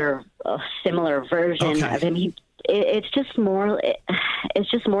 another similar version of him. It's just more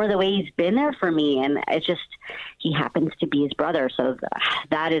the way he's been there for me, and it's just he happens to be his brother, so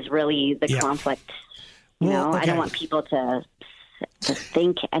that is really the conflict. I don't want people to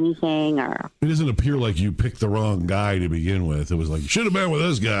think anything, or it doesn't appear like you picked the wrong guy to begin with. It was like, you should have been with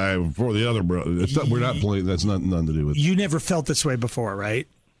this guy before the other brother. We're not playing. That's nothing to do with. You never felt this way before, right?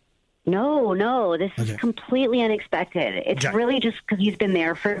 No, this is completely unexpected. It's really just because he's been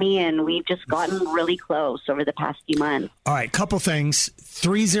there for me, and we've just gotten really close over the past few months. All right, couple things.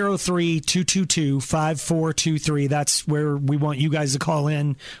 303-222-5423. That's where we want you guys to call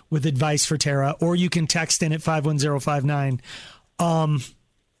in with advice for Tara, or you can text in at 51059.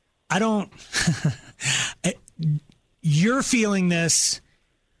 I don't... You're feeling this...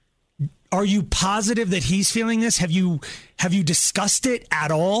 Are you positive that he's feeling this? Have you discussed it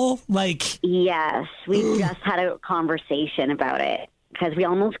at all? Like, yes, we just had a conversation about it, because we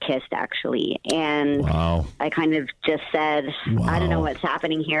almost kissed, actually. And I kind of just said, I don't know what's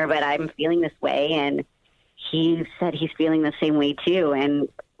happening here, but I'm feeling this way. And he said he's feeling the same way too. And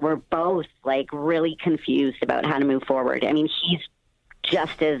we're both like really confused about how to move forward. I mean, he's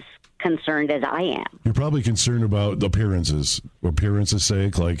just as concerned as I am. You're probably concerned about appearances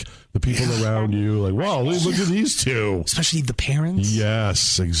sake, like the people around you, like, wow, look at these two, especially the parents.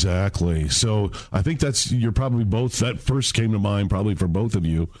 Yes, exactly. So I think you're probably both, that first came to mind probably for both of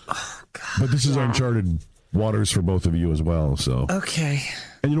you. But this is uncharted waters for both of you as well. So okay.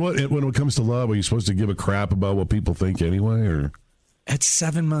 And you know what, when it comes to love, are you supposed to give a crap about what people think anyway? Or at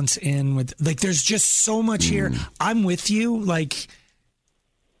 7 months in, with like, there's just so much here. I'm with you. Like,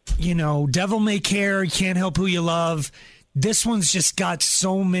 devil may care. You can't help who you love. This one's just got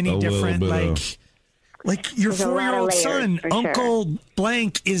so many different, like your 4-year-old son, Uncle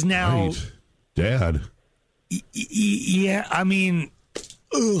Blank is now Dad. Yeah, I mean,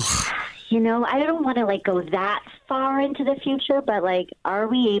 ugh. I don't want to like go that far into the future, but like, are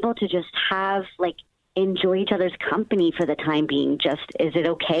we able to just have like enjoy each other's company for the time being? Just, is it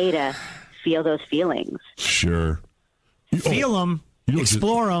okay to feel those feelings? Sure. Feel them.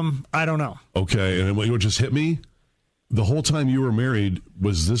 explore them. I don't know. Okay, and what just hit me? The whole time you were married,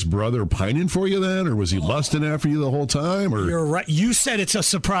 was this brother pining for you then, or was he lusting after you the whole time? Or you're right. You said it's a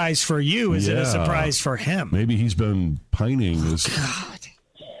surprise for you. Is it a surprise for him? Maybe he's been pining. God.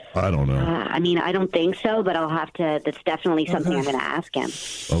 I don't know. I mean, I don't think so, but I'll have to. That's definitely something I'm going to ask him.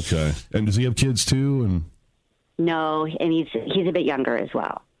 Okay. And does he have kids too? And no, and he's a bit younger as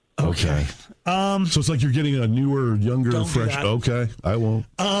well. Okay. So it's like you're getting a newer, younger, fresh. Okay, I won't.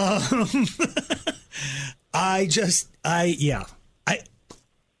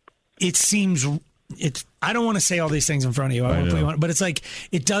 It seems I don't want to say all these things in front of you. But it's like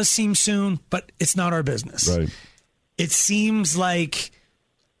it does seem soon, but it's not our business. Right. It seems like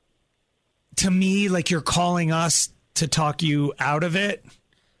to me like you're calling us to talk you out of it,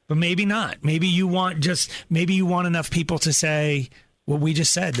 but maybe not. Maybe you want enough people to say what we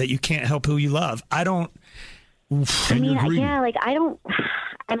just said, that you can't help who you love. I don't. I mean,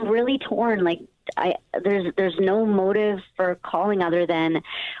 I'm really torn. Like, there's no motive for calling other than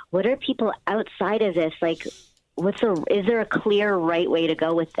what are people outside of this? Like, is there a clear right way to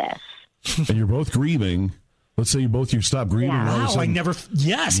go with this? And you're both grieving. Let's say you stop grieving. Yeah. Wow,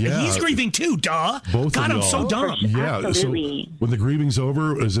 yes, and he's grieving too, duh. Both God, of I'm so dumb. Yeah, absolutely. So when the grieving's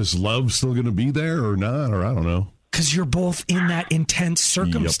over, is this love still going to be there or not? Or I don't know. Because you're both in that intense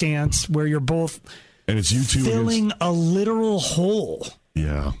circumstance where you're both and it's you two filling a literal hole.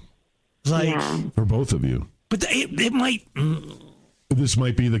 Yeah. For both of you. But it might... This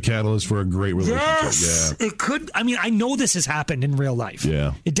might be the catalyst for a great relationship. Yes, it could. I mean, I know this has happened in real life.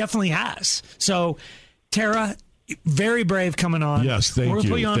 Yeah. It definitely has. So, Tara, very brave coming on. Yes, thank you. We're going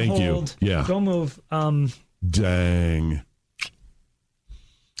to put you on hold. You. Yeah. Don't move. Dang.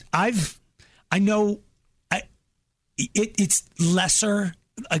 I know it's lesser.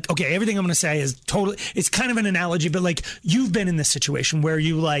 Okay, everything I'm going to say is totally, it's kind of an analogy, but like you've been in this situation where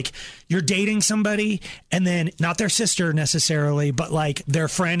you're dating somebody and then not their sister necessarily, but like their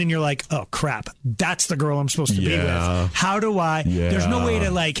friend, and you're like, oh crap, that's the girl I'm supposed to be with. How do I? Yeah. There's no way to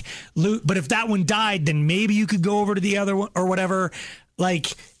like loot, but if that one died, then maybe you could go over to the other one or whatever. Like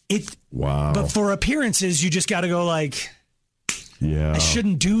it. Wow. But for appearances, you just got to go like, I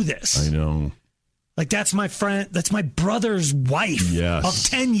shouldn't do this. I know. Like, that's my friend, that's my brother's wife of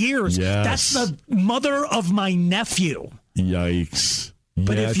 10 years. Yes. That's the mother of my nephew. Yikes.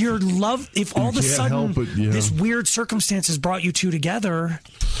 But if all of a sudden this weird circumstance has brought you two together.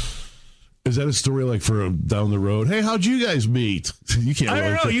 Is that a story like for down the road? Hey, how'd you guys meet? You can't. I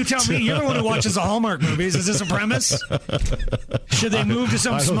don't know. You tell me. You're the one who watches the Hallmark movies. Is this a premise? Should they move to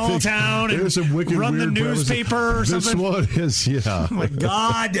some small town and run the newspaper or something? This one is, Oh my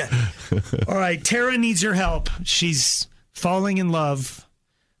God. All right. Tara needs your help. She's falling in love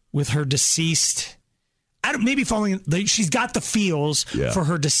with her deceased. She's got the feels for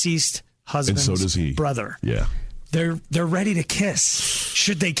her deceased husband's and so does he. Brother. Yeah. They're ready to kiss.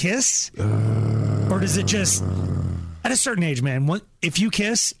 Should they kiss? Or does it just... At a certain age, man, if you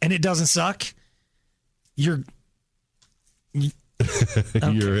kiss and it doesn't suck, you're in.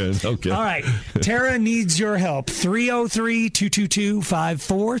 Okay. All right. Tara needs your help.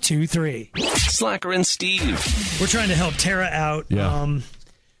 303-222-5423. Slacker and Steve. We're trying to help Tara out. Yeah.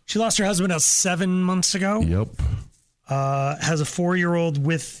 She lost her husband about 7 months ago. Yep. Has a 4-year-old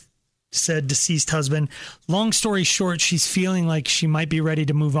with said deceased husband. Long story short, she's feeling like she might be ready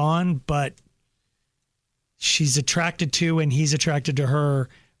to move on, but she's attracted to, and he's attracted to her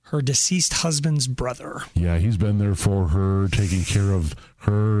deceased husband's brother. Yeah, he's been there for her, taking care of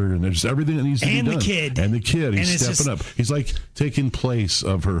her, and there's everything that needs to be done. And the kid. And the kid. He's stepping up. He's like taking place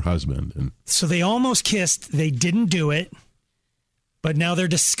of her husband. And so they almost kissed. They didn't do it, but now they're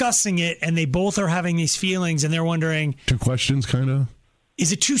discussing it, and they both are having these feelings, and they're wondering... Two questions, kind of.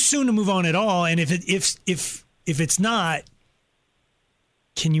 Is it too soon to move on at all? And if it's not,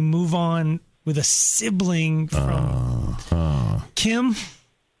 can you move on with a sibling from Kim?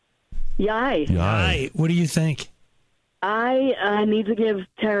 Yay. What do you think? I need to give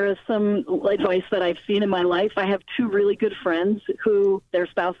Tara some advice that I've seen in my life. I have two really good friends who their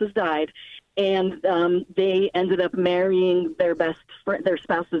spouses died, and they ended up marrying their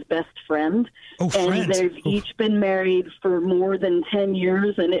spouse's best friend. And they've each been married for more than 10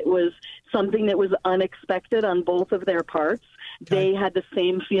 years, and it was something that was unexpected on both of their parts. They had the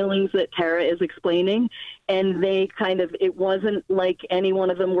same feelings that Tara is explaining, and it wasn't like any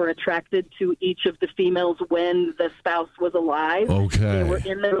one of them were attracted to each of the females when the spouse was alive. Okay. They were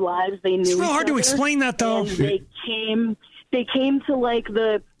in their lives. They knew It's real hard to explain that, though. And they came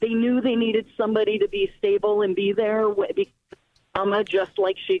to they knew they needed somebody to be stable and be there just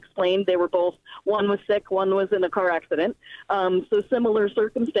like she explained. They were both, one was sick, one was in a car accident. So similar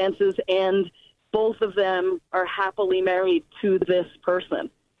circumstances, and both of them are happily married to this person.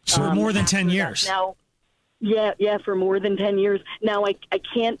 For more than 10 years. Now, yeah, for more than 10 years. Now, I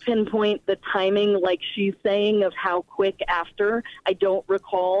can't pinpoint the timing like she's saying of how quick after. I don't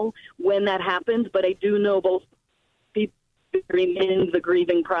recall when that happened, but I do know both people in the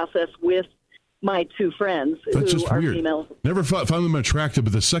grieving process with my two friends who are weird. females. Never found them attractive,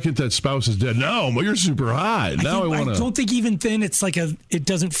 but the second that spouse is dead, no, you're super hot. Now I want to. I don't think even then it's like it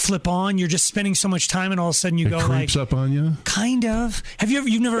doesn't flip on. You're just spending so much time, and all of a sudden you go like. It creeps up on you? Kind of.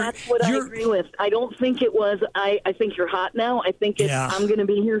 You've never. That's what I agree with. I don't think it was, I think you're hot now. I think it's, I'm going to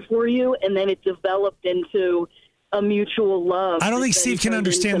be here for you. And then it developed into a mutual love. I don't think Steve can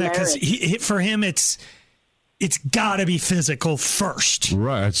understand that because for him it's got to be physical first.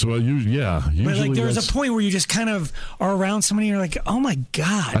 Right. So, usually but like there's a point where you just kind of are around somebody and you're like, oh, my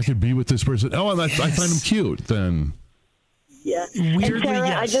God. I could be with this person. Oh, I find him cute. Then. Yeah. Weirdly, and Tara,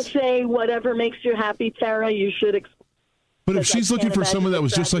 yes. I just say whatever makes you happy, Tara, you should But if she's looking for someone that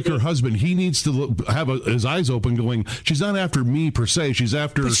was just like her husband, he needs to have his eyes open going, she's not after me per se. She's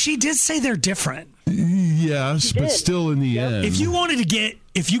after. But she did say they're different. Yes, but still in the end.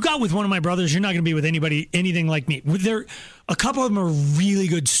 If you got with one of my brothers, you're not going to be with anything like me. A couple of them are really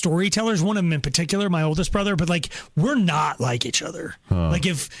good storytellers. One of them in particular, my oldest brother, but like we're not like each other. Like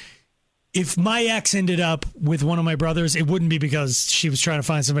if my ex ended up with one of my brothers, it wouldn't be because she was trying to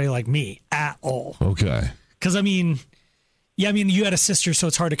find somebody like me at all. Okay. Because you had a sister, so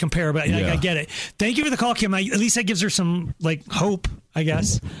it's hard to compare, but I get it. Thank you for the call, Kim. At least that gives her some hope, I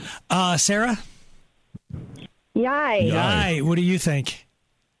guess. Sarah? Yay. What do you think?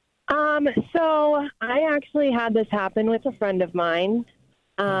 So I actually had this happen with a friend of mine.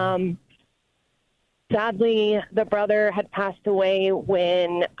 Sadly, the brother had passed away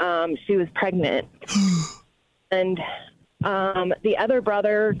when she was pregnant. And the other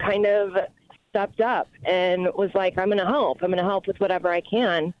brother kind of stepped up and was like, I'm going to help with whatever I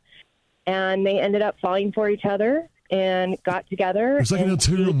can. And they ended up falling for each other and got together. There's like an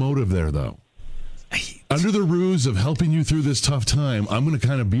ulterior motive there, though. Under the ruse of helping you through this tough time, I'm going to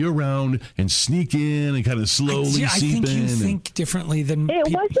kind of be around and sneak in and kind of slowly seep in. I think you think differently than it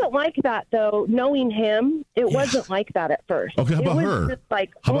wasn't like that, though. Knowing him, it wasn't like that at first. Okay, how about her? Just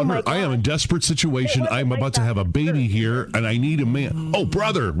like, how about her? God. I am in a desperate situation. I'm about to have a baby here, and I need a man. Oh,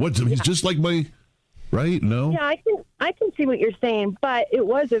 brother, he's just like my... Right? No? Yeah, I can see what you're saying, but it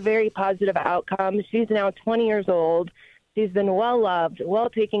was a very positive outcome. She's now 20 years old. She's been well-loved, well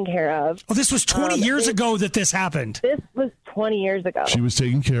taken care of. Oh, this was 20 years ago that this happened. This was 20 years ago. She was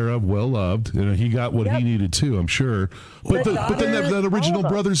taken care of, well-loved, and he got what he needed too, I'm sure. But then that original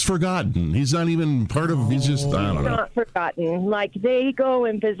brother's forgotten. He's not even part of, he's just, I don't know. He's not forgotten. Like, they go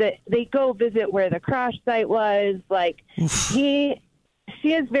visit where the crash site was. Like, she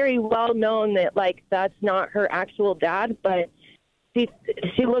is very well known that, like, that's not her actual dad, but she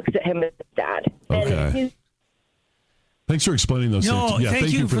looks at him as dad. Okay. And thanks for explaining those things. Yeah,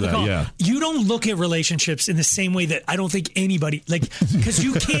 thank you for that. Call. Yeah. You don't look at relationships in the same way that I don't think anybody, because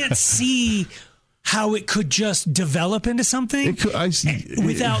you can't see how it could just develop into something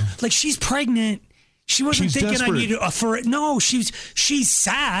without, like, she's pregnant. She wasn't thinking desperate. I need for it. No, she's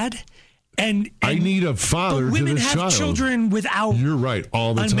sad. And I need a father but women to this have child. Children without You're right,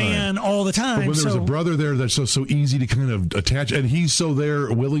 all the a time. man all the time. But when there's a brother there that's so easy to kind of attach, and he's so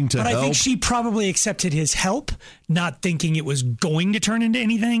there willing to help. But I think she probably accepted his help, not thinking it was going to turn into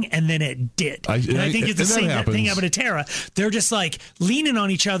anything, and then it did. I think it's the same thing happened to Tara. They're just like leaning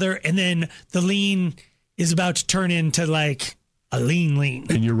on each other, and then the lean is about to turn into like a lean.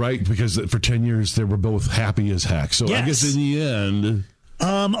 And you're right, because for 10 years they were both happy as heck. So I guess in the end...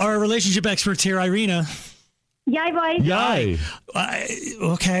 our relationship experts here, Irina. Yay, boys. Yay.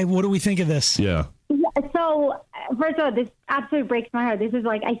 Okay, what do we think of this? Yeah. So, first of all, this absolutely breaks my heart. This is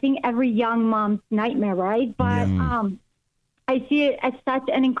like, I think, every young mom's nightmare, right? But I see it as such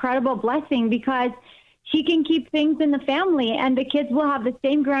an incredible blessing because she can keep things in the family and the kids will have the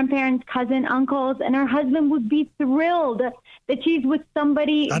same grandparents, cousin, uncles, and her husband would be thrilled that she's with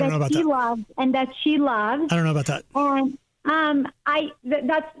somebody that he loves and that she loves. I don't know about that. And I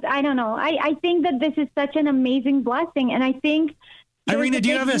don't know. I think that this is such an amazing blessing. And I think... Irina, do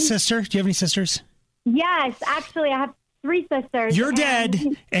you have a sister? Do you have any sisters? Yes, actually, I have 3 sisters. You're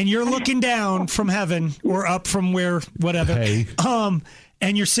dead, and you're looking down from heaven or up from whatever. Hey.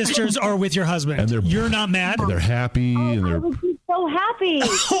 And your sisters are with your husband. And you're not mad? They're happy. And I would be so happy.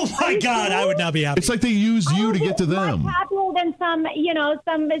 Oh, my God, I would not be happy. It's like they used you to get to them. Much happier than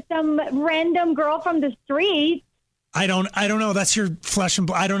some random girl from the street. I don't know. That's your flesh and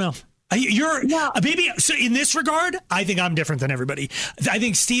blood. I don't know. Maybe so in this regard, I think I'm different than everybody. I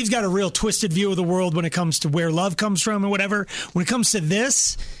think Steve's got a real twisted view of the world when it comes to where love comes from and whatever. When it comes to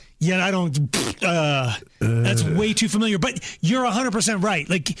this, I don't. That's way too familiar. But you're 100% right.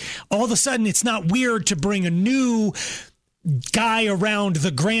 Like all of a sudden, it's not weird to bring a new guy around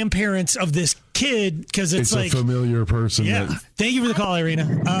the grandparents of this kid because it's like a familiar person. Yeah. Thank you for the call,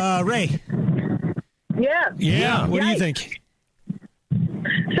 Irina. Ray. Yeah. What do you think?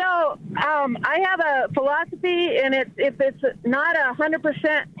 So I have a philosophy, and if it's not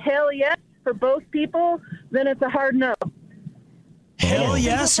 100% hell yes for both people, then it's a hard no. Hell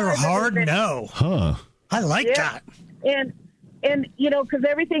yes or hard no? Huh. I like that. And because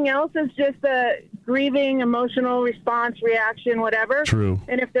everything else is just a grieving, emotional response, reaction, whatever. True.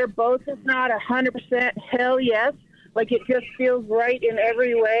 And if they're both just not 100% hell yes, like it just feels right in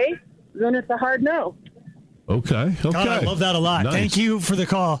every way, then it's a hard no. Okay. God, I love that a lot. Nice. Thank you for the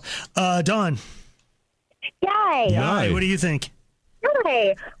call. Dawn. Yay. Hi. What do you think?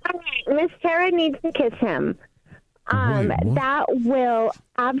 Hi. Miss Tara needs to kiss him. That will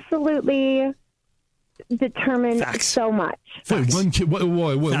absolutely determine so much. Wait, one kiss.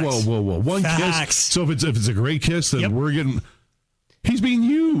 Whoa. One kiss. So if it's a great kiss, then we're getting. He's being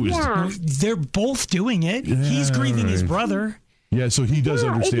used. Yeah. They're both doing it. Yeah, He's grieving his brother. Yeah, so he does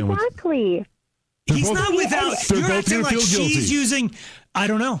understand exactly. He's not without. You're acting like she's using. I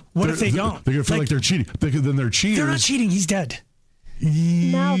don't know. What if they don't? They're gonna feel like they're cheating. Then they're cheaters. They're not cheating. He's dead.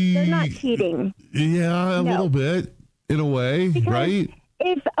 No, they're not cheating. Yeah, a little bit, in a way, right?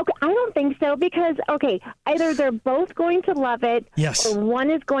 I don't think so because, either they're both going to love it or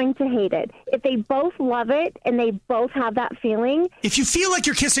one is going to hate it. If they both love it and they both have that feeling. If you feel like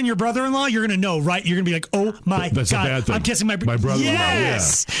you're kissing your brother-in-law, you're going to know, right? You're going to be like, oh my That's God, a bad thing. I'm kissing my brother-in-law.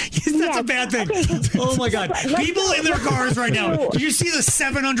 Yes! Yeah. That's a bad thing. Okay. Oh my God. People in their cars right now. Did you see the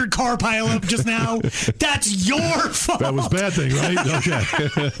 700 car pileup just now? That's your fault. That was a bad thing, right? Okay.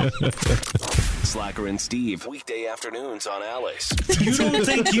 Slacker and Steve, weekday afternoons on Alice. You don't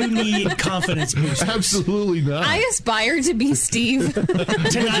think you need confidence boost? Absolutely not. I aspire to be Steve.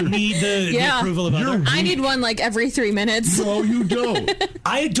 To not need the approval of others? I need one like every 3 minutes. No, you don't.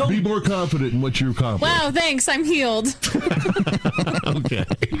 I don't. Be more confident in what you're confident. Wow, thanks. I'm healed. Okay.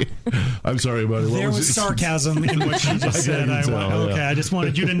 I'm sorry, buddy. There was sarcasm in what she just said. I just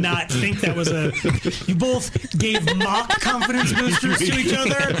wanted you to not think that was you both gave mock confidence boosters to each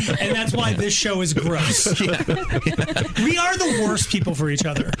other, and that's why this show is gross. We are the worst people for each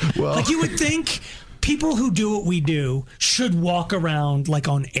other. Well, like you would think people who do what we do should walk around like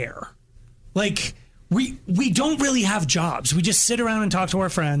on air. Like we don't really have jobs. We just sit around and talk to our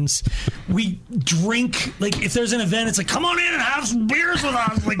friends. We drink. Like if there's an event, it's like, come on in and have some beers with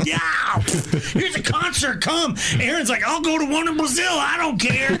us. Like, yeah, here's a concert. Come. Erin's like, I'll go to one in Brazil. I don't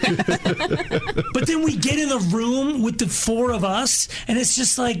care. But then we get in the room with the four of us, and it's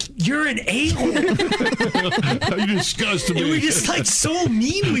just like, you're an a-hole. You disgust me. And we're just like so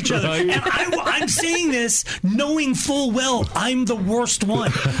mean to each other. And I'm saying this knowing full well I'm the worst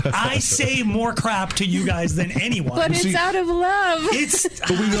one. I say more crap to you guys than anyone. But it's out of love.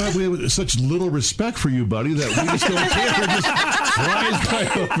 But we have such little respect for you, buddy, that we just don't care. It just flies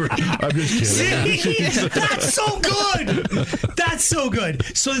right over. I'm just kidding. See? That's so good. That's so good.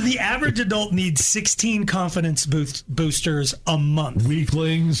 So the average adult needs 16 confidence boosters a month.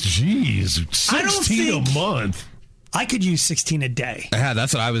 Weaklings, jeez, 16 a month. I could use 16 a day. Yeah,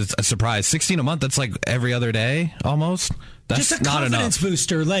 that's what I was surprised. 16 a month. That's like every other day, almost. That's just a not confidence enough.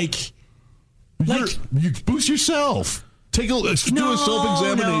 booster, you boost yourself. Do a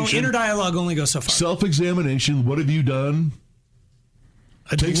self-examination. No, inner dialogue only goes so far. Self-examination. What have you done?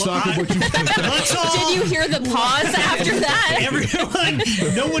 Take stock of what you've done. Did you hear the pause after that? Everyone,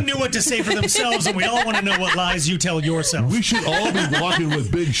 no one knew what to say for themselves, and we all want to know what lies you tell yourself. We should all be walking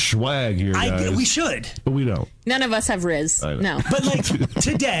with big swag here, guys. We should. But we don't. None of us have Riz. No. But like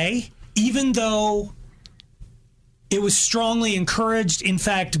today, even though it was strongly encouraged, in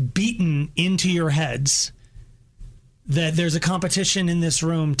fact, beaten into your heads, that there's a competition in this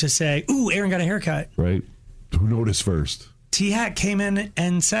room to say, ooh, Erin got a haircut. Right. Who noticed first? T-Hack came in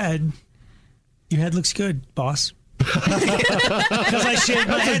and said, your head looks good, boss. Because I shaved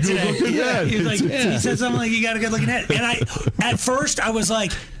my head today. He said something like, you got a good looking head. And at first I was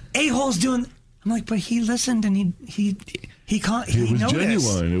like, a-hole's doing... I'm like, but he listened and he He was noticed.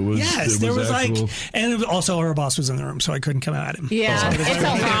 genuine. It was yes. There was actual... and also our boss was in the room, so I couldn't come at him. Yeah, so it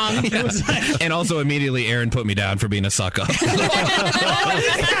felt wrong. It was like, and also immediately Erin put me down for being a suck up. Did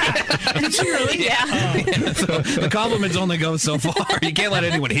she really? Yeah. So the compliments only go so far. You can't let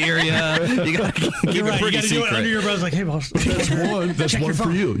anyone hear you. You got to keep You're it right. pretty You got to do it under your breath, like, hey, boss. That's one. That's one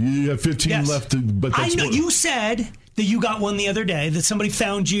for you. You have 15 left. But I that's know one. you said that you got one the other day that somebody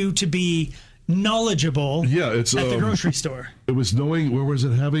found you to be knowledgeable. Yeah, it's at the grocery store. It was knowing where was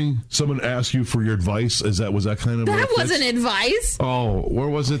it having someone ask you for your advice. Was that kind of that wasn't advice? Oh, where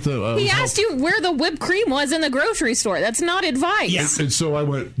was it? He asked you where the whipped cream was in the grocery store. That's not advice. Yes. And so I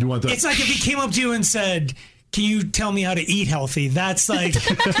went, you want that? It's like if he came up to you and said, can you tell me how to eat healthy? That's like,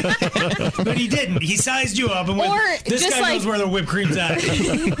 but he didn't. He sized you up and went, this guy knows where the whipped cream's at.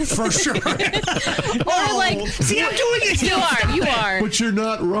 For sure. Or like, see, I'm doing it. You are. But you're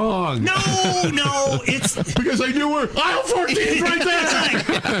not wrong. No, it's because I knew where aisle 14 is right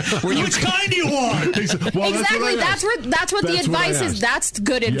there. Which kind do you want? Well, exactly. That's what the advice is. That's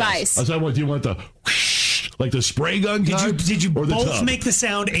good advice. I said, what do you want? Like the spray gun kind? Did you both tub? make the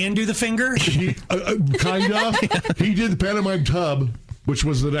sound and do the finger? Kind of. He did the pantomime tub, which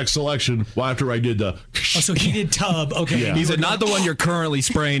was the next selection. Well, after I did the... Oh, so he did tub. Okay. Yeah. He said, not the one you're currently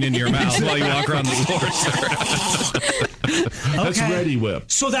spraying into your mouth while you walk around the floor. That's Ready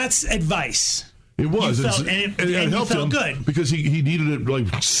Whip. So that's advice. It was. And it helped felt him good. because he needed it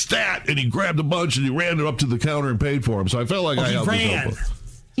like stat, and he grabbed a bunch and he ran it up to the counter and paid for him. So I felt like I helped him.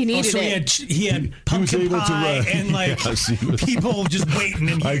 He needed it. He had pumpkin pie and like people just waiting.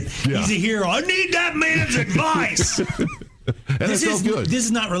 And he's a hero. I need that man's advice. And it felt good. This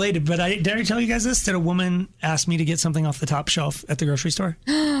is not related, but did I tell you guys this? Did a woman ask me to get something off the top shelf at the grocery store?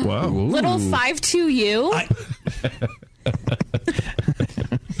 Wow. Little 5'2" you.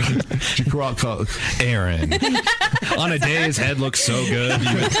 Erin. On a day his head looks so good.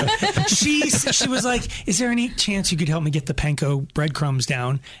 She was like, is there any chance you could help me get the panko breadcrumbs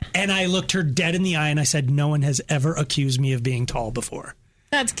down? And I looked her dead in the eye and I said, no one has ever accused me of being tall before.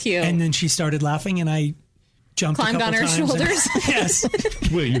 That's cute. And then she started laughing and I jumped climbed on her shoulders. Yes.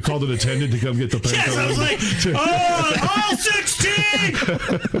 Wait, you called an attendant to come get the panko? Yes, I was like, aisle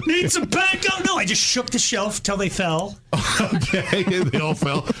 16! Need some panko? No, I just shook the shelf till they fell. Okay, and they all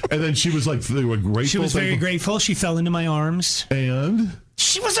fell. And then she was like, they were grateful. She was very grateful. She fell into my arms. And?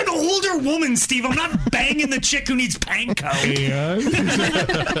 She was an older woman, Steve. I'm not banging the chick who needs panko. And?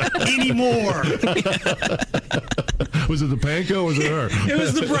 Anymore. Was it the panko or was it her? It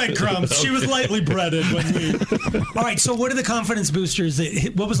was the breadcrumbs. She was lightly breaded when we... All right, so what are the confidence boosters?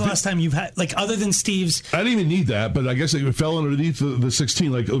 What was the last time you've had, like, other than Steve's... I didn't even need that, but I guess it fell underneath the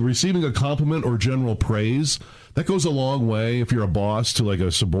 16. Like, receiving a compliment or general praise, that goes a long way if you're a boss to, like,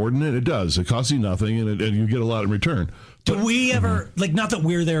 a subordinate. It does. It costs you nothing, and you get a lot in return. Do we ever, like, not that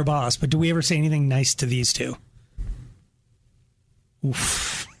we're their boss, but do we ever say anything nice to these two?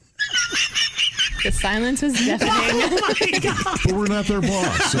 Oof. The silence was deafening. Oh my God. But we're not their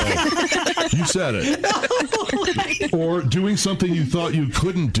boss, so you said it. Or doing something you thought you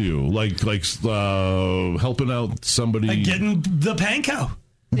couldn't do, like helping out somebody. Like getting the panko.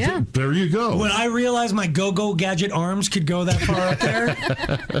 Yeah. There you go. When I realized my go-go gadget arms could go that far up there,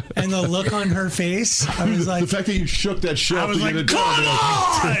 and the look on her face, I was like... The fact that you shook that shelf. I was like, come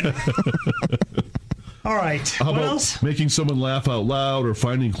on! All right. How what about else? making someone laugh out loud or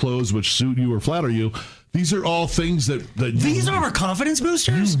finding clothes which suit you or flatter you? These are all things that these are our confidence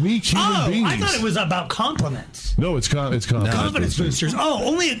boosters? You weak human beings. I thought it was about compliments. No, it's confidence boosters. Oh,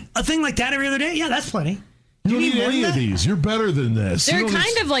 only a thing like that every other day? Yeah, that's plenty. You don't need any of these. You're better than this. They're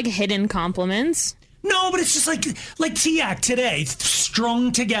kind of like hidden compliments. No, but it's just like Tiak today,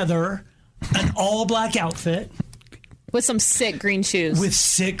 strung together, an all-black outfit. With some sick green shoes. Okay.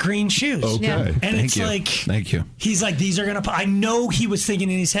 Yeah. And Thank you. like... Thank you. He's like, these are going to... I know he was thinking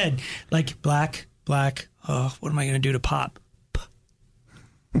in his head, like, black, oh, what am I going to do to pop?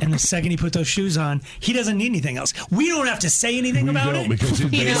 And the second he put those shoes on, he doesn't need anything else. We don't have to say anything about it. Because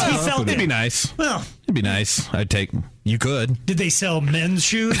he felt It'd be nice. Well, it'd be nice. I'd take. You could. Did they sell men's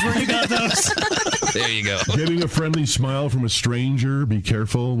shoes where you got those? There you go. Getting a friendly smile from a stranger. Be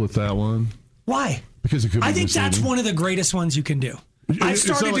careful with that one. Why? Because it could be I think misleading. that's one of the greatest ones you can do. I've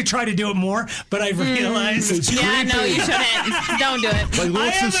started to try to do it more, but I've realized... Yeah, no, you shouldn't. Don't do it. Like, I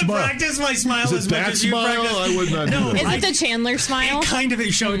haven't practiced my smile as much as you practice. I would not do Is it the Chandler smile? Kind of.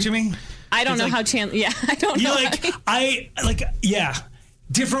 Show it to me. I don't know how Chandler... Yeah, I don't know. Yeah.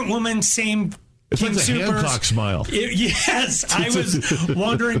 Different woman, same It's like the Hancock smile. Yes, I was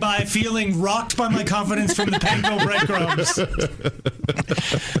wandering by, feeling rocked by my confidence from the Panko breadcrumbs.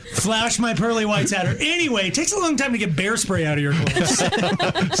 Flash my pearly whites at her. Anyway, it takes a long time to get bear spray out of your clothes.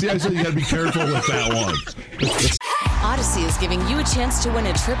 See, I said you got to be careful with that one. Odyssey is giving you a chance to win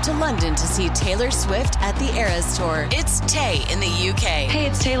a trip to London to see Taylor Swift at the Eras Tour. It's Tay in the UK. Hey,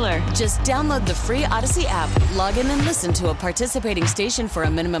 it's Taylor. Just download the free Odyssey app, log in and listen to a participating station for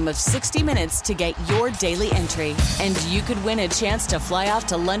a minimum of 60 minutes to get your daily entry. And you could win a chance to fly off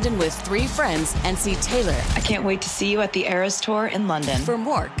to London with 3 friends and see Taylor. I can't wait to see you at the Eras Tour in London. For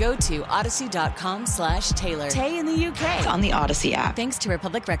more, go to odyssey.com/Taylor. Tay in the UK. It's on the Odyssey app. Thanks to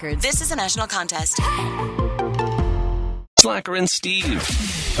Republic Records. This is a national contest. Slacker and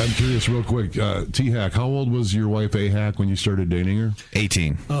Steve. I'm curious, real quick. T-Hack, how old was your wife A-Hack when you started dating her?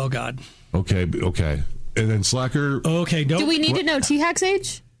 18. Oh, God. Okay. And then Slacker? Okay, Do we need to know T-Hack's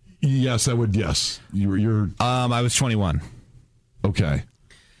age? Yes, I would. Yes. You're. I was 21. Okay.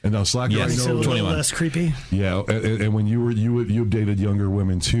 And now Slacker, yes, I know. 21. Less creepy. Yeah, and when you've dated younger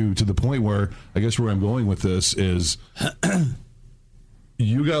women too, to the point where I guess where I'm going with this is.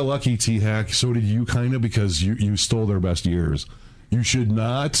 You got lucky, T-Hack. So did you, kind of, because you stole their best years. You should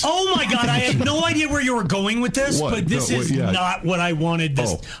not. Oh, my God. I had no idea where you were going with this, but this is not what I wanted.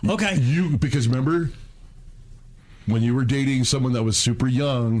 Okay. Because remember, when you were dating someone that was super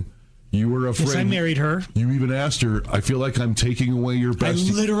young, you were afraid. Yes, I married her. You even asked her, I feel like I'm taking away your best.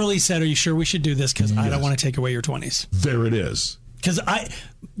 I literally said, are you sure we should do this? Because I don't want to take away your 20s. There it is. Because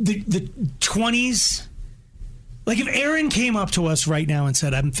the 20s... Like, if Erin came up to us right now and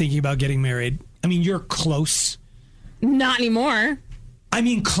said, I'm thinking about getting married, I mean, you're close. Not anymore. I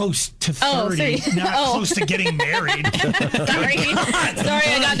mean, close to 30, not close to getting married. Sorry,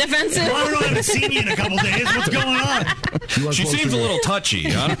 I got defensive. Well, I haven't seen you in a couple days. What's going on? She seems a little touchy.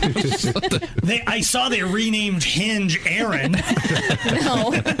 Huh? I saw they renamed Hinge Erin.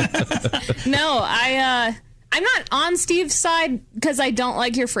 No, I'm not on Steve's side because I don't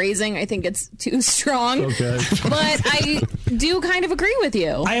like your phrasing. I think it's too strong. Okay. But I do kind of agree with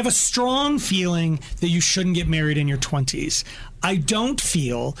you. I have a strong feeling that you shouldn't get married in your 20s. I don't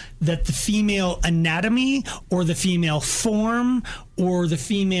feel that the female anatomy or the female form or the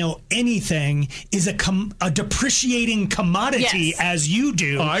female anything is a depreciating commodity as you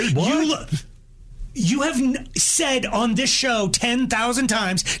do. You have said on this show 10,000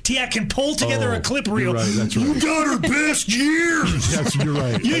 times, Tia can pull together a clip reel. Right, that's right. You got her best years. Yes, you're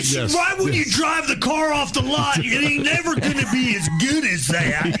right. Why would you drive the car off the lot? It ain't never going to be as good as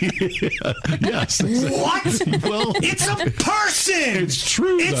that. Yes. What? Well, it's a person. It's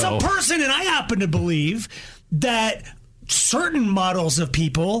true, It's a person, and I happen to believe that certain models of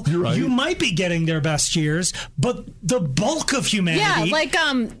people, you might be getting their best years, but the bulk of humanity... Yeah, like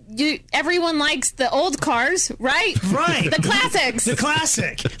everyone likes the old cars, right? Right. The classics. The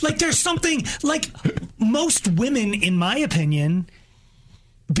classic. Like, there's something... Like, most women, in my opinion,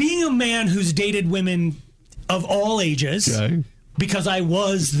 being a man who's dated women of all ages, because I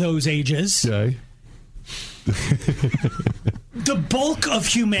was those ages, the bulk of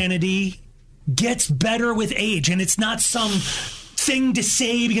humanity gets better with age, and it's not some thing to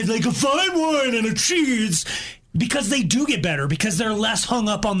say because like a fine wine and a cheese, because they do get better, because they're less hung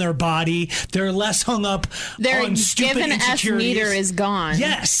up on their body, they're less hung up on stupid given insecurities. S meter is gone.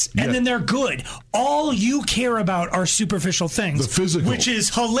 Yes, and then they're good. All you care about are superficial things, the physical, which is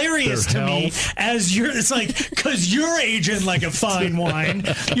hilarious to me. As it's like, because you're aging like a fine wine,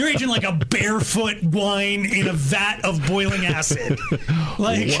 you're aging like a barefoot wine in a vat of boiling acid.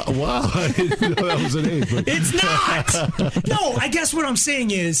 Like, wow, I didn't know that was an age. But... It's not. No, I guess what I'm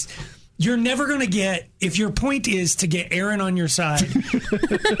saying is, you're never going to get, if your point is to get Erin on your side. What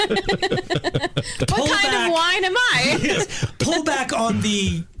kind of wine am I? Yes, pull back on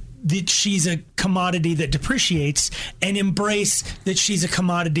that she's a commodity that depreciates and embrace that she's a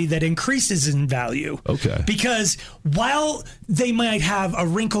commodity that increases in value. Okay. Because while they might have a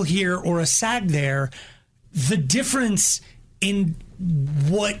wrinkle here or a sag there, the difference in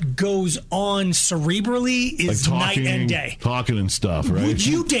what goes on cerebrally is like night and day. Talking and stuff, right? Would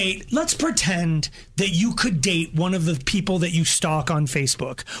you date, let's pretend that you could date one of the people that you stalk on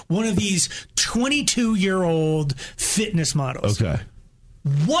Facebook, one of these 22-year-old fitness models. Okay.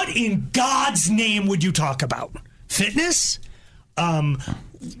 What in God's name would you talk about? Fitness?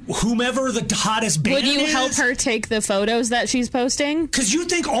 Whomever the hottest band is? Would you help her take the photos that she's posting? Because you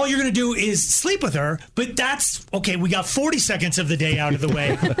think all you're going to do is sleep with her, but that's, okay, we got 40 seconds of the day out of the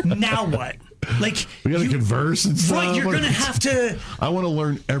way. Now what? Like we got to converse and stuff. Right, you're going to have to. I want to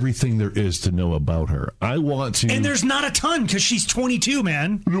learn everything there is to know about her. I want to. And there's not a ton because she's 22,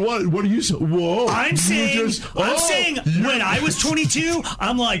 man. What are you saying? Whoa! I'm saying when I was 22,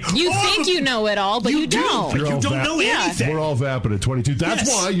 I'm like, you think you know it all, but you don't. You don't know anything. We're all vapid at 22. That's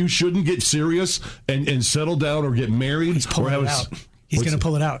why you shouldn't get serious and settle down or get married. He's pulling it out. He's going to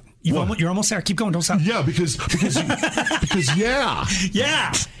pull it out. You're almost there. Keep going. Don't stop. Yeah, because yeah.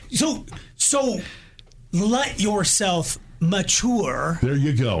 Yeah. So let yourself mature. There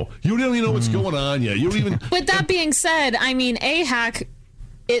you go. You don't even know what's going on yet. You don't even. With that being said, I mean, AHAC,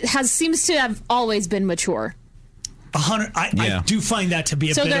 seems to have always been mature. 100. I do find that to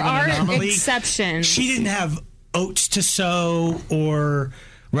be a bit of an anomaly. So there are exceptions. She didn't have oats to sow or.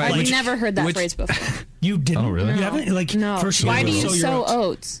 Right. I've never heard that phrase before. You didn't? Oh, really? You haven't? Like, no. Why do you sow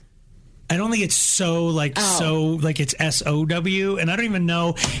oats? I don't think it's so like it's SOW, and I don't even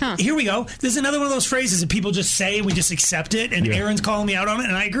know. Huh. Here we go. There's another one of those phrases that people just say, we just accept it, and Erin's calling me out on it,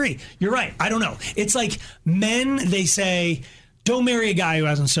 and I agree. You're right. I don't know. It's like men, they say, don't marry a guy who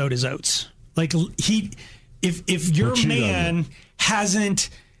hasn't sowed his oats. Like if your man hasn't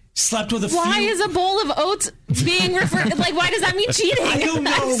slept with a few. Why is a bowl of oats being referred? Like, why does that mean cheating? I don't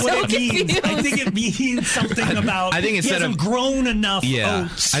know what it means. I think it means something about. I think instead of grown enough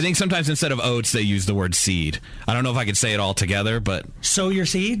oats. I think sometimes instead of oats they use the word seed. I don't know if I could say it all together, but sow your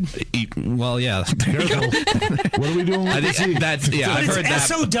seed. Well, yeah. What are we doing? I think that's I've heard that.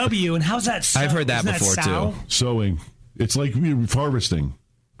 SOW, and how's that? I've heard that before too. Sowing. It's like harvesting.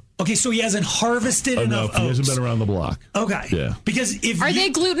 Okay, so he hasn't harvested enough oats. He hasn't been around the block. Okay. Yeah. Because Are they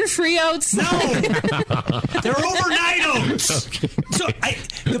gluten-free oats? No. They're overnight oats. Okay. So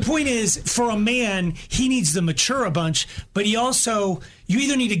the point is, for a man, he needs to mature a bunch, but he also, you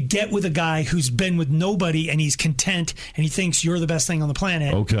either need to get with a guy who's been with nobody and he's content and he thinks you're the best thing on the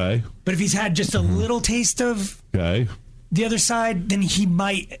planet. Okay. But if he's had just a little taste of the other side, then he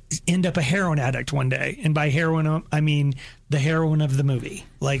might end up a heroin addict one day. And by heroin, I mean the heroin of the movie.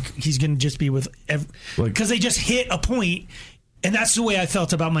 Like, he's going to just be with... Because they just hit a point, and that's the way I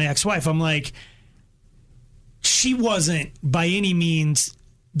felt about my ex-wife. I'm like, she wasn't by any means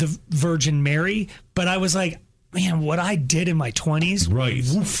the Virgin Mary, but I was like, man, what I did in my 20s... Right.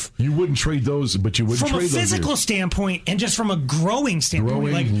 Woof. You wouldn't trade those, but you wouldn't trade those. From a physical standpoint, and just from a growing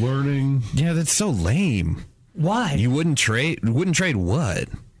standpoint. Learning. Yeah, that's so lame. Why? You wouldn't trade what?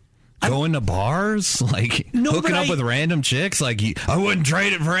 Going to bars? Like, hooking up with random chicks? Like, I wouldn't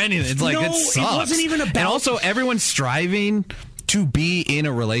trade it for anything. It's like, it sucks. It wasn't even about... And also, everyone's striving to be in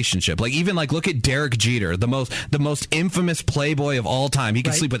a relationship. Like, even like, look at Derek Jeter, the most infamous playboy of all time. He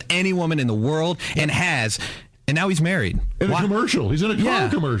can sleep with any woman in the world and now he's married. In a commercial. He's in a car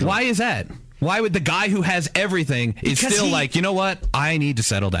commercial. Why is that? Why would the guy who has everything still like, you know what? I need to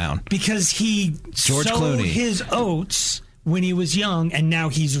settle down. Because he sowed his oats when he was young, and now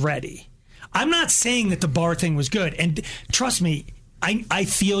he's ready. I'm not saying that the bar thing was good. And trust me, I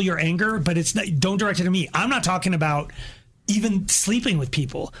feel your anger, but don't direct it to me. I'm not talking about even sleeping with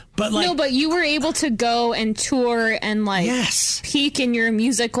people. But like, no, but you were able to go and tour and peak in your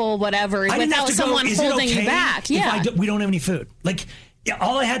musical whatever without someone holding you back. Yeah. We don't have any food. Like, the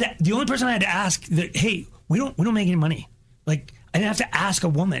only person I had to ask that, hey, we don't make any money. Like, I didn't have to ask a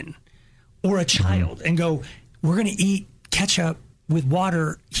woman or a child and go, we're going to eat ketchup with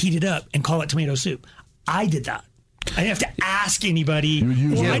water heated up and call it tomato soup. I did that. I didn't have to ask anybody.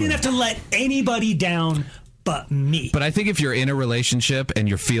 I didn't have to let anybody down but me. But I think if you're in a relationship and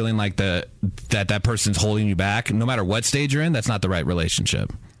you're feeling like that person's holding you back, no matter what stage you're in, that's not the right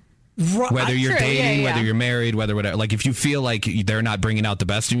relationship. Whether you're dating, whether you're married, whatever. Like, if you feel like they're not bringing out the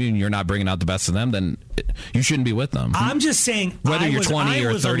best of you and you're not bringing out the best of them, then you shouldn't be with them. I'm just saying, whether you're 20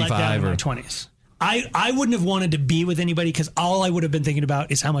 or 35 or my 20s. I wouldn't have wanted to be with anybody because all I would have been thinking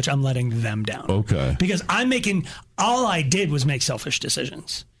about is how much I'm letting them down. Okay. Because all I did was make selfish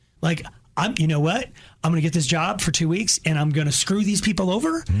decisions. Like, you know what? I'm going to get this job for 2 weeks and I'm going to screw these people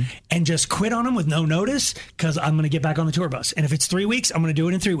over and just quit on them with no notice because I'm going to get back on the tour bus. And if it's 3 weeks, I'm going to do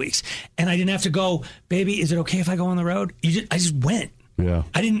it in 3 weeks. And I didn't have to go, baby, is it okay if I go on the road? I just went. Yeah.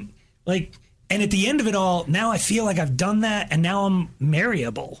 I didn't and at the end of it all, now I feel like I've done that and now I'm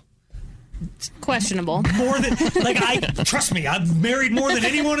marryable. Questionable. More than trust me, I've married more than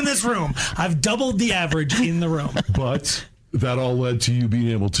anyone in this room. I've doubled the average in the room. But that all led to you being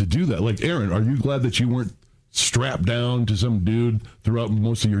able to do that. Like, Erin, are you glad that you weren't strapped down to some dude throughout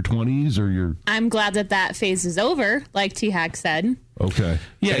most of your 20s or your... I'm glad that phase is over, like T-Hack said. Okay.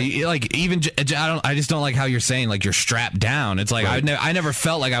 Yeah, like even I just don't like how you're saying like you're strapped down. It's like right. I never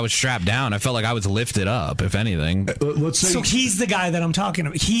felt like I was strapped down. I felt like I was lifted up, if anything. Let's say so he's the guy that I'm talking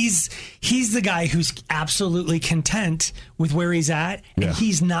about. He's the guy who's absolutely content with where he's at, and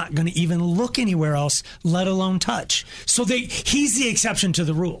he's not going to even look anywhere else, let alone touch. So he's the exception to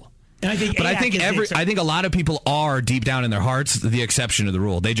the rule. And I think I think a lot of people are deep down in their hearts the exception to the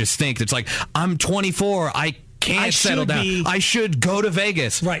rule. They just think it's like, I'm 24, I can't settle down. I should go to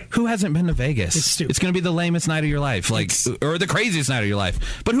Vegas. Right. Who hasn't been to Vegas? It's stupid. It's going to be the lamest night of your life, or the craziest night of your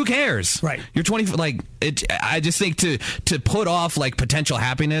life. But who cares? Right. You're 20. Like I just think to put off like potential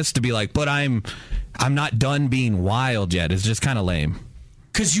happiness to be like, but I'm not done being wild yet. Is just kind of lame.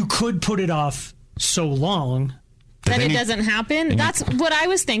 Because you could put it off so long that it doesn't happen. That's what I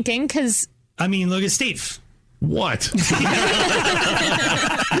was thinking. Because I mean, look at Steve. What?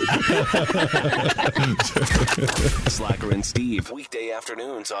 Slacker and Steve, weekday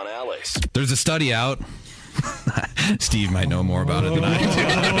afternoons on Alice. There's a study out. Steve might know more about it than I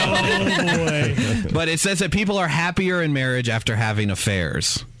do. But it says that people are happier in marriage after having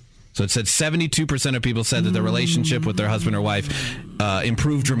affairs. So it said 72% of people said that their relationship with their husband or wife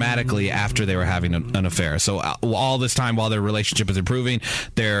improved dramatically after they were having an affair. So all this time while their relationship is improving,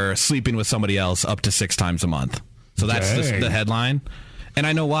 they're sleeping with somebody else up to 6 times a month. So that's the headline. And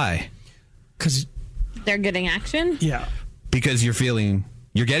I know why. Because they're getting action? Yeah. Because you're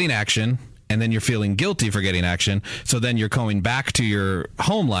getting action, and then you're feeling guilty for getting action. So then you're going back to your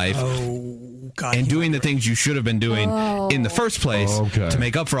home life and doing the things you should have been doing in the first place to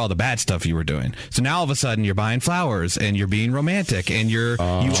make up for all the bad stuff you were doing. So now all of a sudden you're buying flowers and you're being romantic and you're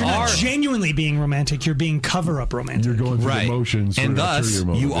not genuinely being romantic. You're being cover-up romantic. You're going through the motions. And thus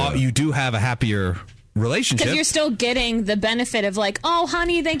you do have a happier relationship. Because you're still getting the benefit of like, oh,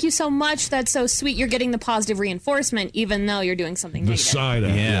 honey, thank you so much. That's so sweet. You're getting the positive reinforcement, even though you're doing something negative. Side of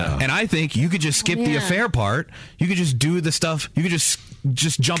And I think you could just skip the affair part. You could just do the stuff. You could just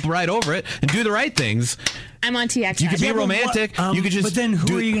jump right over it and do the right things. I'm on TX. You could be romantic. You could just. But then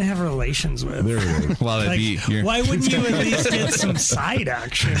who are you going to have relations with? There it is. Well, why wouldn't you at least get some side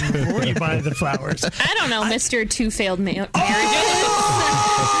action before you buy the flowers? I don't know, Mr. Two Failed Marriages.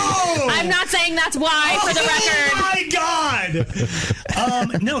 I'm not saying that's why, for the record. Oh,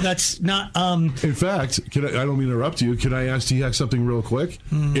 my God. No, that's not. In fact, I don't mean to interrupt you. Can I ask T-Hack something real quick?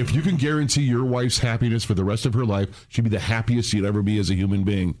 If you can guarantee your wife's happiness for the rest of her life, she'd be the happiest you'd ever be as a human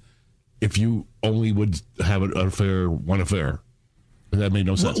being. If you only would have one affair. That made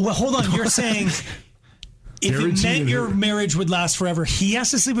no sense. Well, hold on. You're saying if it meant your marriage would last forever, he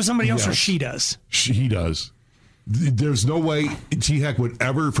has to sleep with somebody else or she does? He does. There's no way T-Hack would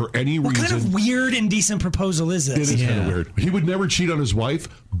ever, for any reason... What kind of weird, indecent proposal is this? It is kind of weird. He would never cheat on his wife,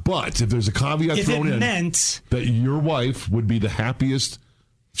 but if there's a caveat thrown in... meant that your wife would be the happiest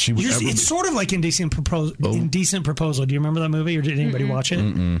she would ever be. It's sort of like Indecent Proposal. Do you remember that movie, or did anybody watch it?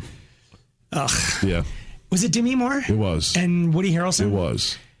 Mm-mm. Ugh. Yeah. Was it Demi Moore? It was. And Woody Harrelson? It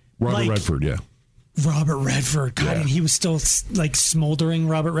was. Robert Redford, yeah. Robert Redford. God, and he was still like smoldering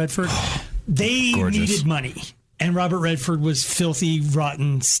Robert Redford. They needed money. And Robert Redford was filthy,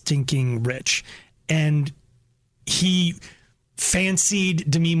 rotten, stinking rich. And he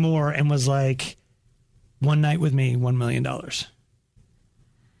fancied Demi Moore and was like, one night with me, $1 million.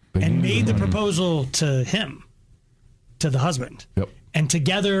 And made the proposal to him, to the husband. Yep. And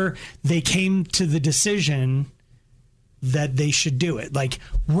together they came to the decision that they should do it. Like,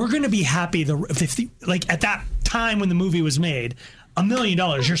 we're going to be happy. Like, at that time when the movie was made, $1 million,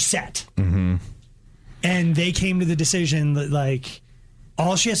 you're set. Mm-hmm. And they came to the decision that, like,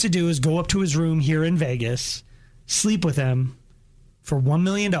 all she has to do is go up to his room here in Vegas, sleep with him for $1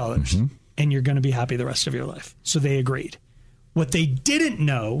 million, and you're going to be happy the rest of your life. So they agreed. What they didn't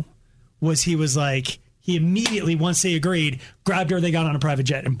know was he was like, he immediately, once they agreed, grabbed her, they got on a private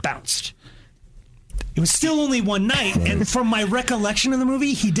jet and bounced. It was still only one night, and from my recollection of the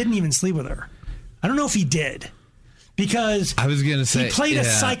movie, he didn't even sleep with her. I don't know if he did. Because I was gonna say, he played a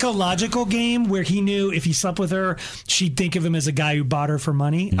psychological game where he knew if he slept with her, she'd think of him as a guy who bought her for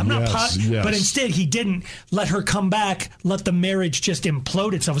money. I'm not but instead he didn't let her come back, let the marriage just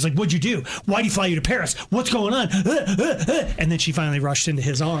implode itself. It was like, what'd you do? Why'd he fly you to Paris? What's going on? And then she finally rushed into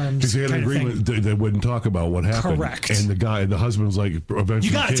his arms. Because they had an agreement they wouldn't talk about what happened. Correct. And the husband was like, eventually,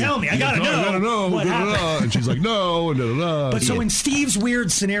 you gotta tell me. I gotta know what happened. And she's like, no, But so in Steve's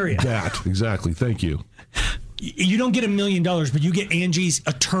weird scenario. Exactly. Thank you. You don't get $1 million, but you get Angie's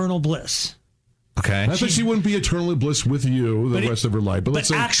eternal bliss. Okay. Not that she wouldn't be eternally bliss with you the rest of her life, but let's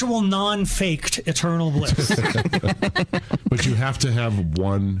say actual non-faked eternal bliss. But you have to have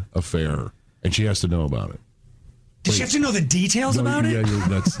one affair, and she has to know about it. Does she have to know the details about it?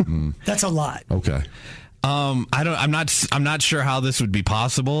 Yeah, that's a lot. Okay. I'm not sure how this would be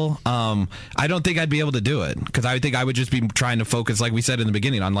possible. I don't think I'd be able to do it because I think I would just be trying to focus, like we said in the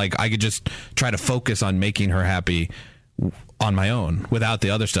beginning, on like I could just try to focus on making her happy on my own without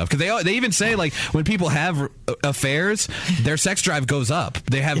the other stuff. Because they even say like when people have affairs, their sex drive goes up.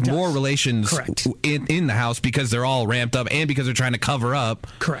 They have more relations in the house because they're all ramped up and because they're trying to cover up.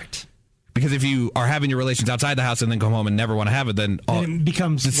 Correct. Because if you are having your relations outside the house and then come home and never want to have it, then it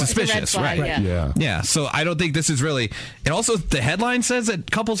becomes suspicious, flag, right? Yeah. So I don't think this is really. And also, the headline says that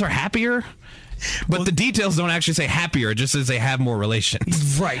couples are happier, but the details don't actually say happier. It just says they have more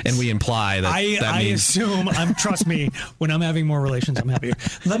relations, right? And we imply that I means. Assume. Trust me, when I'm having more relations, I'm happier.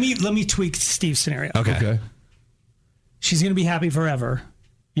 Let me tweak Steve's scenario. Okay. She's going to be happy forever.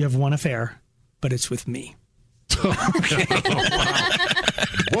 You have one affair, but it's with me.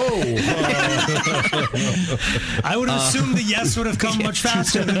 Whoa! I would have assumed the yes would have come much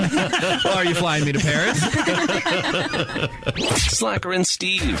faster. Well, are you flying me to Paris? Slacker and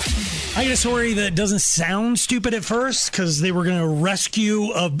Steve. I got a story that doesn't sound stupid at first because they were going to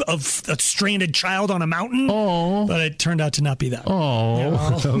rescue a stranded child on a mountain. Oh, but it turned out to not be that.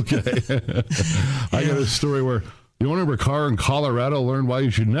 Oh, okay. I got a story where the owner of a car in Colorado learned why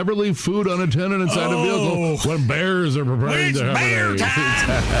you should never leave food unattended inside a vehicle when bears are preparing to have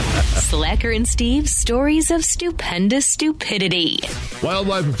a Slacker and Steve's stories of stupendous stupidity.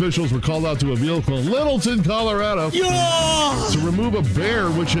 Wildlife officials were called out to a vehicle in Littleton, Colorado to remove a bear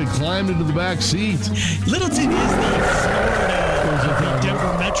which had climbed into the back seat. Littleton is the Florida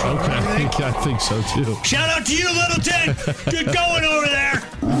Denver Metro. Okay, I think so too. Shout out to you, Littleton. Good going over there.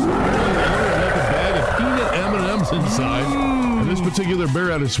 Peanut M&M's inside. And this particular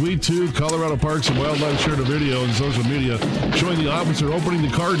bear had a sweet tooth. Colorado Parks and Wildlife shared a video on social media showing the officer opening the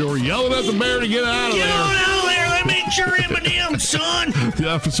car door, yelling at the bear to get out of there. Get on out of there. Let me eat your M&M's, son. The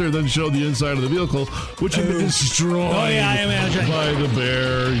officer then showed the inside of the vehicle, which had been destroyed by the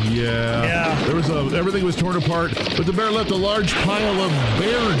bear. Yeah. There was everything was torn apart, but the bear left a large pile of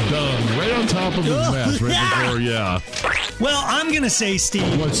bear dung right on top of his mess right before. Well, I'm going to say,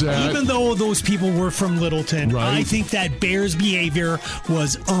 Steve, what's that? Even though those people were from Littleton, I think that bear's behavior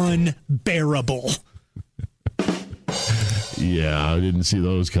was unbearable. Yeah, I didn't see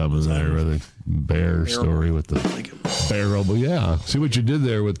those coming there with a bear story with the bearable. Yeah, see what you did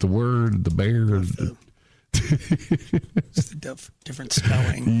there with the word, the bear. It's the different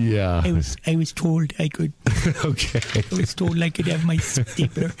spelling. Yeah. I was told I could. Okay. I was told I could have my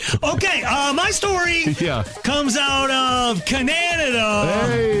stapler. Okay, my story comes out of Canada.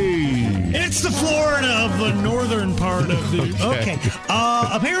 Hey. It's the Florida of the northern part of the. Okay.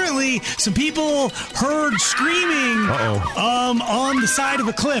 Apparently, some people heard screaming on the side of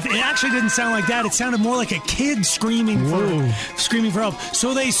a cliff. It actually didn't sound like that. It sounded more like a kid screaming for help.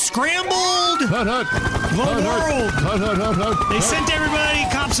 So they scrambled the world. They sent everybody.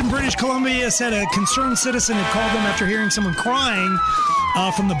 Cops in British Columbia said a concerned citizen had called them after hearing someone crying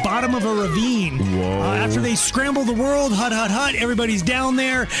from the bottom of a ravine. After they scrambled the world, hut, everybody's down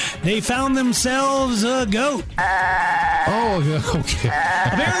there. They found themselves a goat. Okay.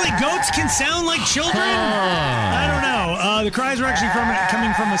 Apparently goats can sound like children. I don't know. The cries were actually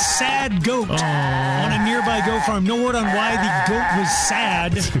coming from a sad goat on a nearby goat farm. No word on why the goat was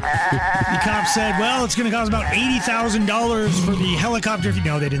sad. The cops said, well, it's going to cost about $80,000 for the helicopter.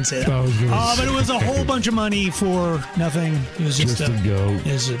 No, they didn't say that. But it was a whole bunch of money for nothing. It was just a goat.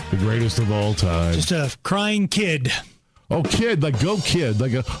 The greatest of all time. Just a crying kid. Oh, kid, like go kid.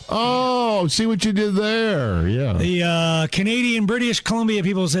 See what you did there. Yeah. The Canadian British Columbia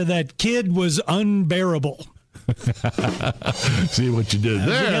people said that kid was unbearable. See what you did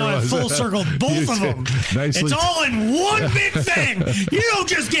there. Now I full circled both of them. It's all in one big thing. You don't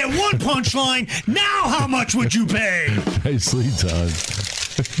just get one punchline. Now how much would you pay? Nicely done.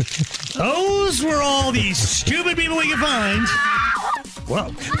 Those were all these stupid people we could find.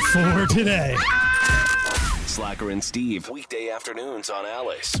 Well, for today. Slacker and Steve, weekday afternoons on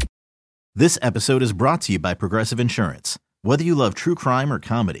Alice. This episode is brought to you by Progressive Insurance. Whether you love true crime or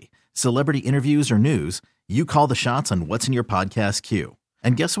comedy, celebrity interviews or news, you call the shots on what's in your podcast queue.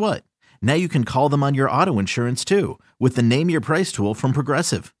 And guess what? Now you can call them on your auto insurance too with the Name Your Price tool from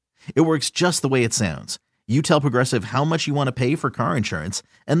Progressive. It works just the way it sounds. You tell Progressive how much you want to pay for car insurance,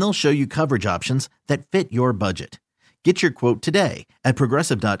 and they'll show you coverage options that fit your budget. Get your quote today at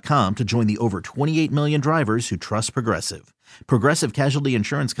Progressive.com to join the over 28 million drivers who trust Progressive. Progressive Casualty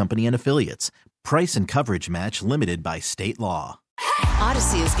Insurance Company and Affiliates. Price and coverage match limited by state law.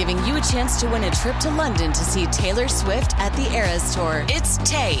 Odyssey is giving you a chance to win a trip to London to see Taylor Swift at the Eras Tour. It's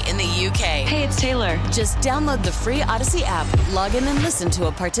Tay in the UK. Hey, it's Taylor. Just download the free Odyssey app, log in and listen to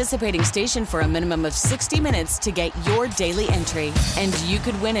a participating station for a minimum of 60 minutes to get your daily entry. And you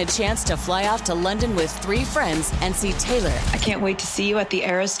could win a chance to fly off to London with 3 friends and see Taylor. I can't wait to see you at the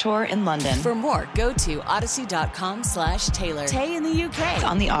Eras Tour in London. For more, go to odyssey.com/Taylor. Tay in the UK.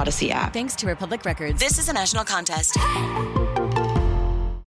 On the Odyssey app. Thanks to Republic Records. This is a national contest.